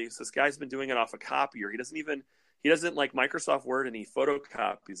Maple Leafs. This guy's been doing it off a copier. He doesn't like Microsoft Word and he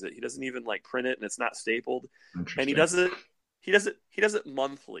photocopies it. He doesn't even like print it and it's not stapled. And he does it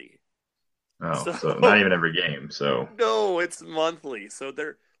monthly. Oh, so not even every game. So no, it's monthly. So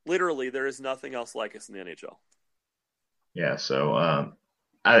there is nothing else like us in the NHL. Yeah, so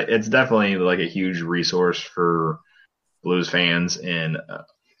it's definitely like a huge resource for Blues fans, and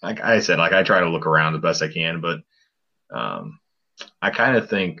like I said, like I try to look around the best I can, but I kind of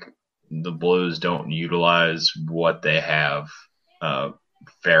think the Blues don't utilize what they have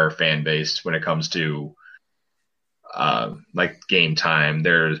fair fan base when it comes to like game time.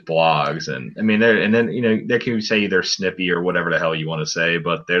 There's blogs and I mean they can say they're snippy or whatever the hell you want to say,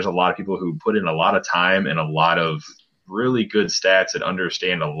 but there's a lot of people who put in a lot of time and a lot of really good stats and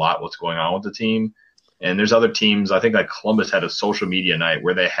understand a lot what's going on with the team. And there's other teams, I think like Columbus had a social media night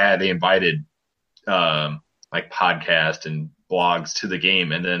where they invited like podcasts and blogs to the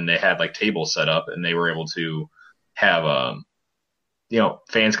game, and then they had like tables set up and they were able to have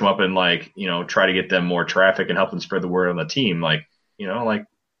fans come up and like, try to get them more traffic and help them spread the word on the team. Like, like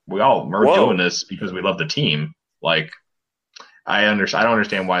we all are doing this because we love the team. Like I don't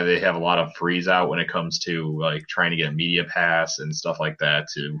understand why they have a lot of freeze out when it comes to like trying to get a media pass and stuff like that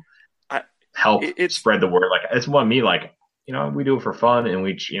to help spread the word. Like it's one me, like, we do it for fun and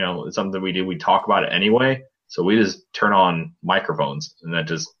we, it's something we do. We talk about it anyway. So we just turn on microphones and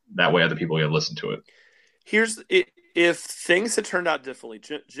that way other people get to listen to it. If things had turned out differently,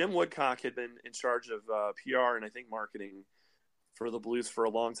 Jim Woodcock had been in charge of PR and I think marketing for the Blues for a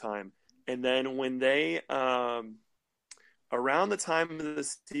long time. And then when they, around the time of the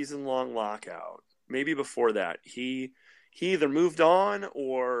season-long lockout, maybe before that, he either moved on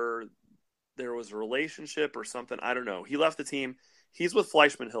or there was a relationship or something. I don't know. He left the team. He's with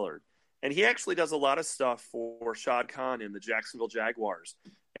Fleischman Hillard. And he actually does a lot of stuff for Shad Khan and the Jacksonville Jaguars.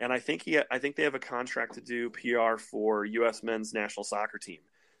 and I think they have a contract to do PR for U.S. men's national soccer team.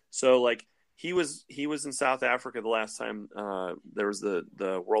 So like he was in South Africa the last time there was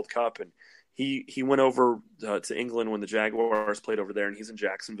the World Cup, and he went over to England when the Jaguars played over there, and he's in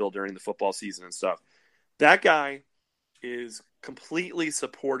Jacksonville during the football season and stuff. That guy is completely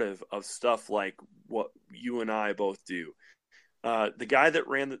supportive of stuff like what you and I both do. The guy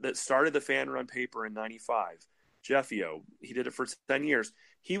that started the fan run paper in '95, Jeffio, he did it for 10 years.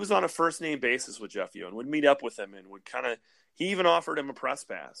 He was on a first name basis with Jeffio and would meet up with him and would he even offered him a press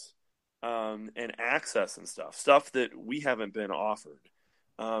pass and access and stuff that we haven't been offered.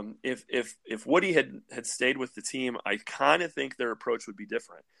 If Woody had stayed with the team, I kind of think their approach would be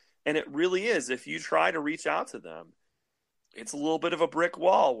different. And it really is. If you try to reach out to them, it's a little bit of a brick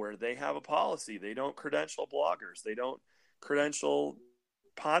wall where they have a policy. They don't credential bloggers. They don't credential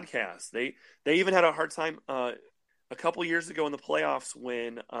podcasts. They even had a hard time a couple years ago in the playoffs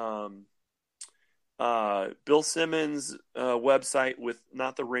when Bill Simmons' website with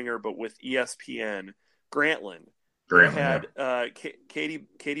not the Ringer but with ESPN, Grantland. They had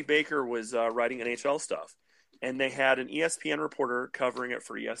Katie Baker was writing NHL stuff, and they had an ESPN reporter covering it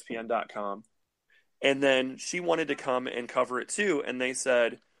for ESPN.com. And then she wanted to come and cover it too. And they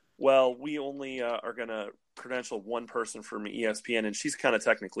said, well, we only are going to credential one person from ESPN, and she's kind of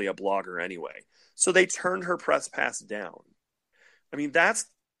technically a blogger anyway. So they turned her press pass down. I mean, that's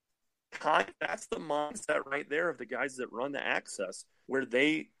the mindset right there of the guys that run the Access, where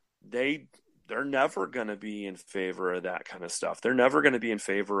they're never going to be in favor of that kind of stuff. They're never going to be in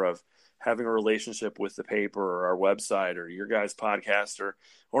favor of having a relationship with the paper or our website or your guys' podcast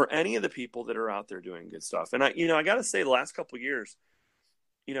or any of the people that are out there doing good stuff. And I got to say, the last couple of years,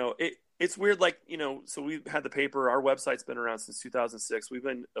 it's weird. Like, so we've had the paper, our website's been around since 2006. We've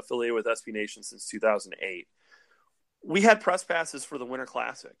been affiliated with SB Nation since 2008. We had press passes for the Winter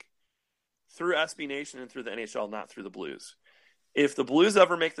Classic through SB Nation and through the NHL, not through the Blues. If the Blues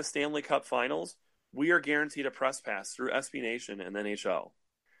ever make the Stanley Cup Finals, we are guaranteed a press pass through SB Nation and the NHL.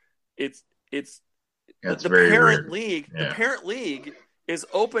 It's the parent league. Yeah. The parent league is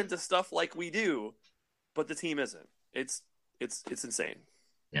open to stuff like we do, but the team isn't. It's insane.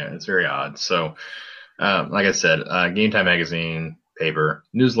 Yeah, it's very odd. So, like I said, GameTime magazine, paper,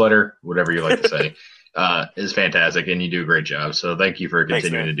 newsletter, whatever you like to say, is fantastic, and you do a great job. So thank you for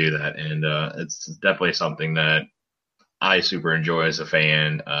continuing to do that. And it's definitely something that I super enjoy as a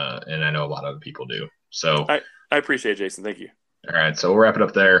fan, and I know a lot of other people do. So I appreciate it, Jason. Thank you. All right, so we'll wrap it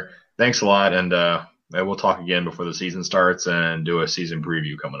up there. Thanks a lot, and we'll talk again before the season starts and do a season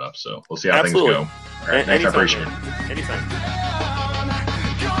preview coming up. So we'll see how things go. All right, thanks. I appreciate it. Anytime.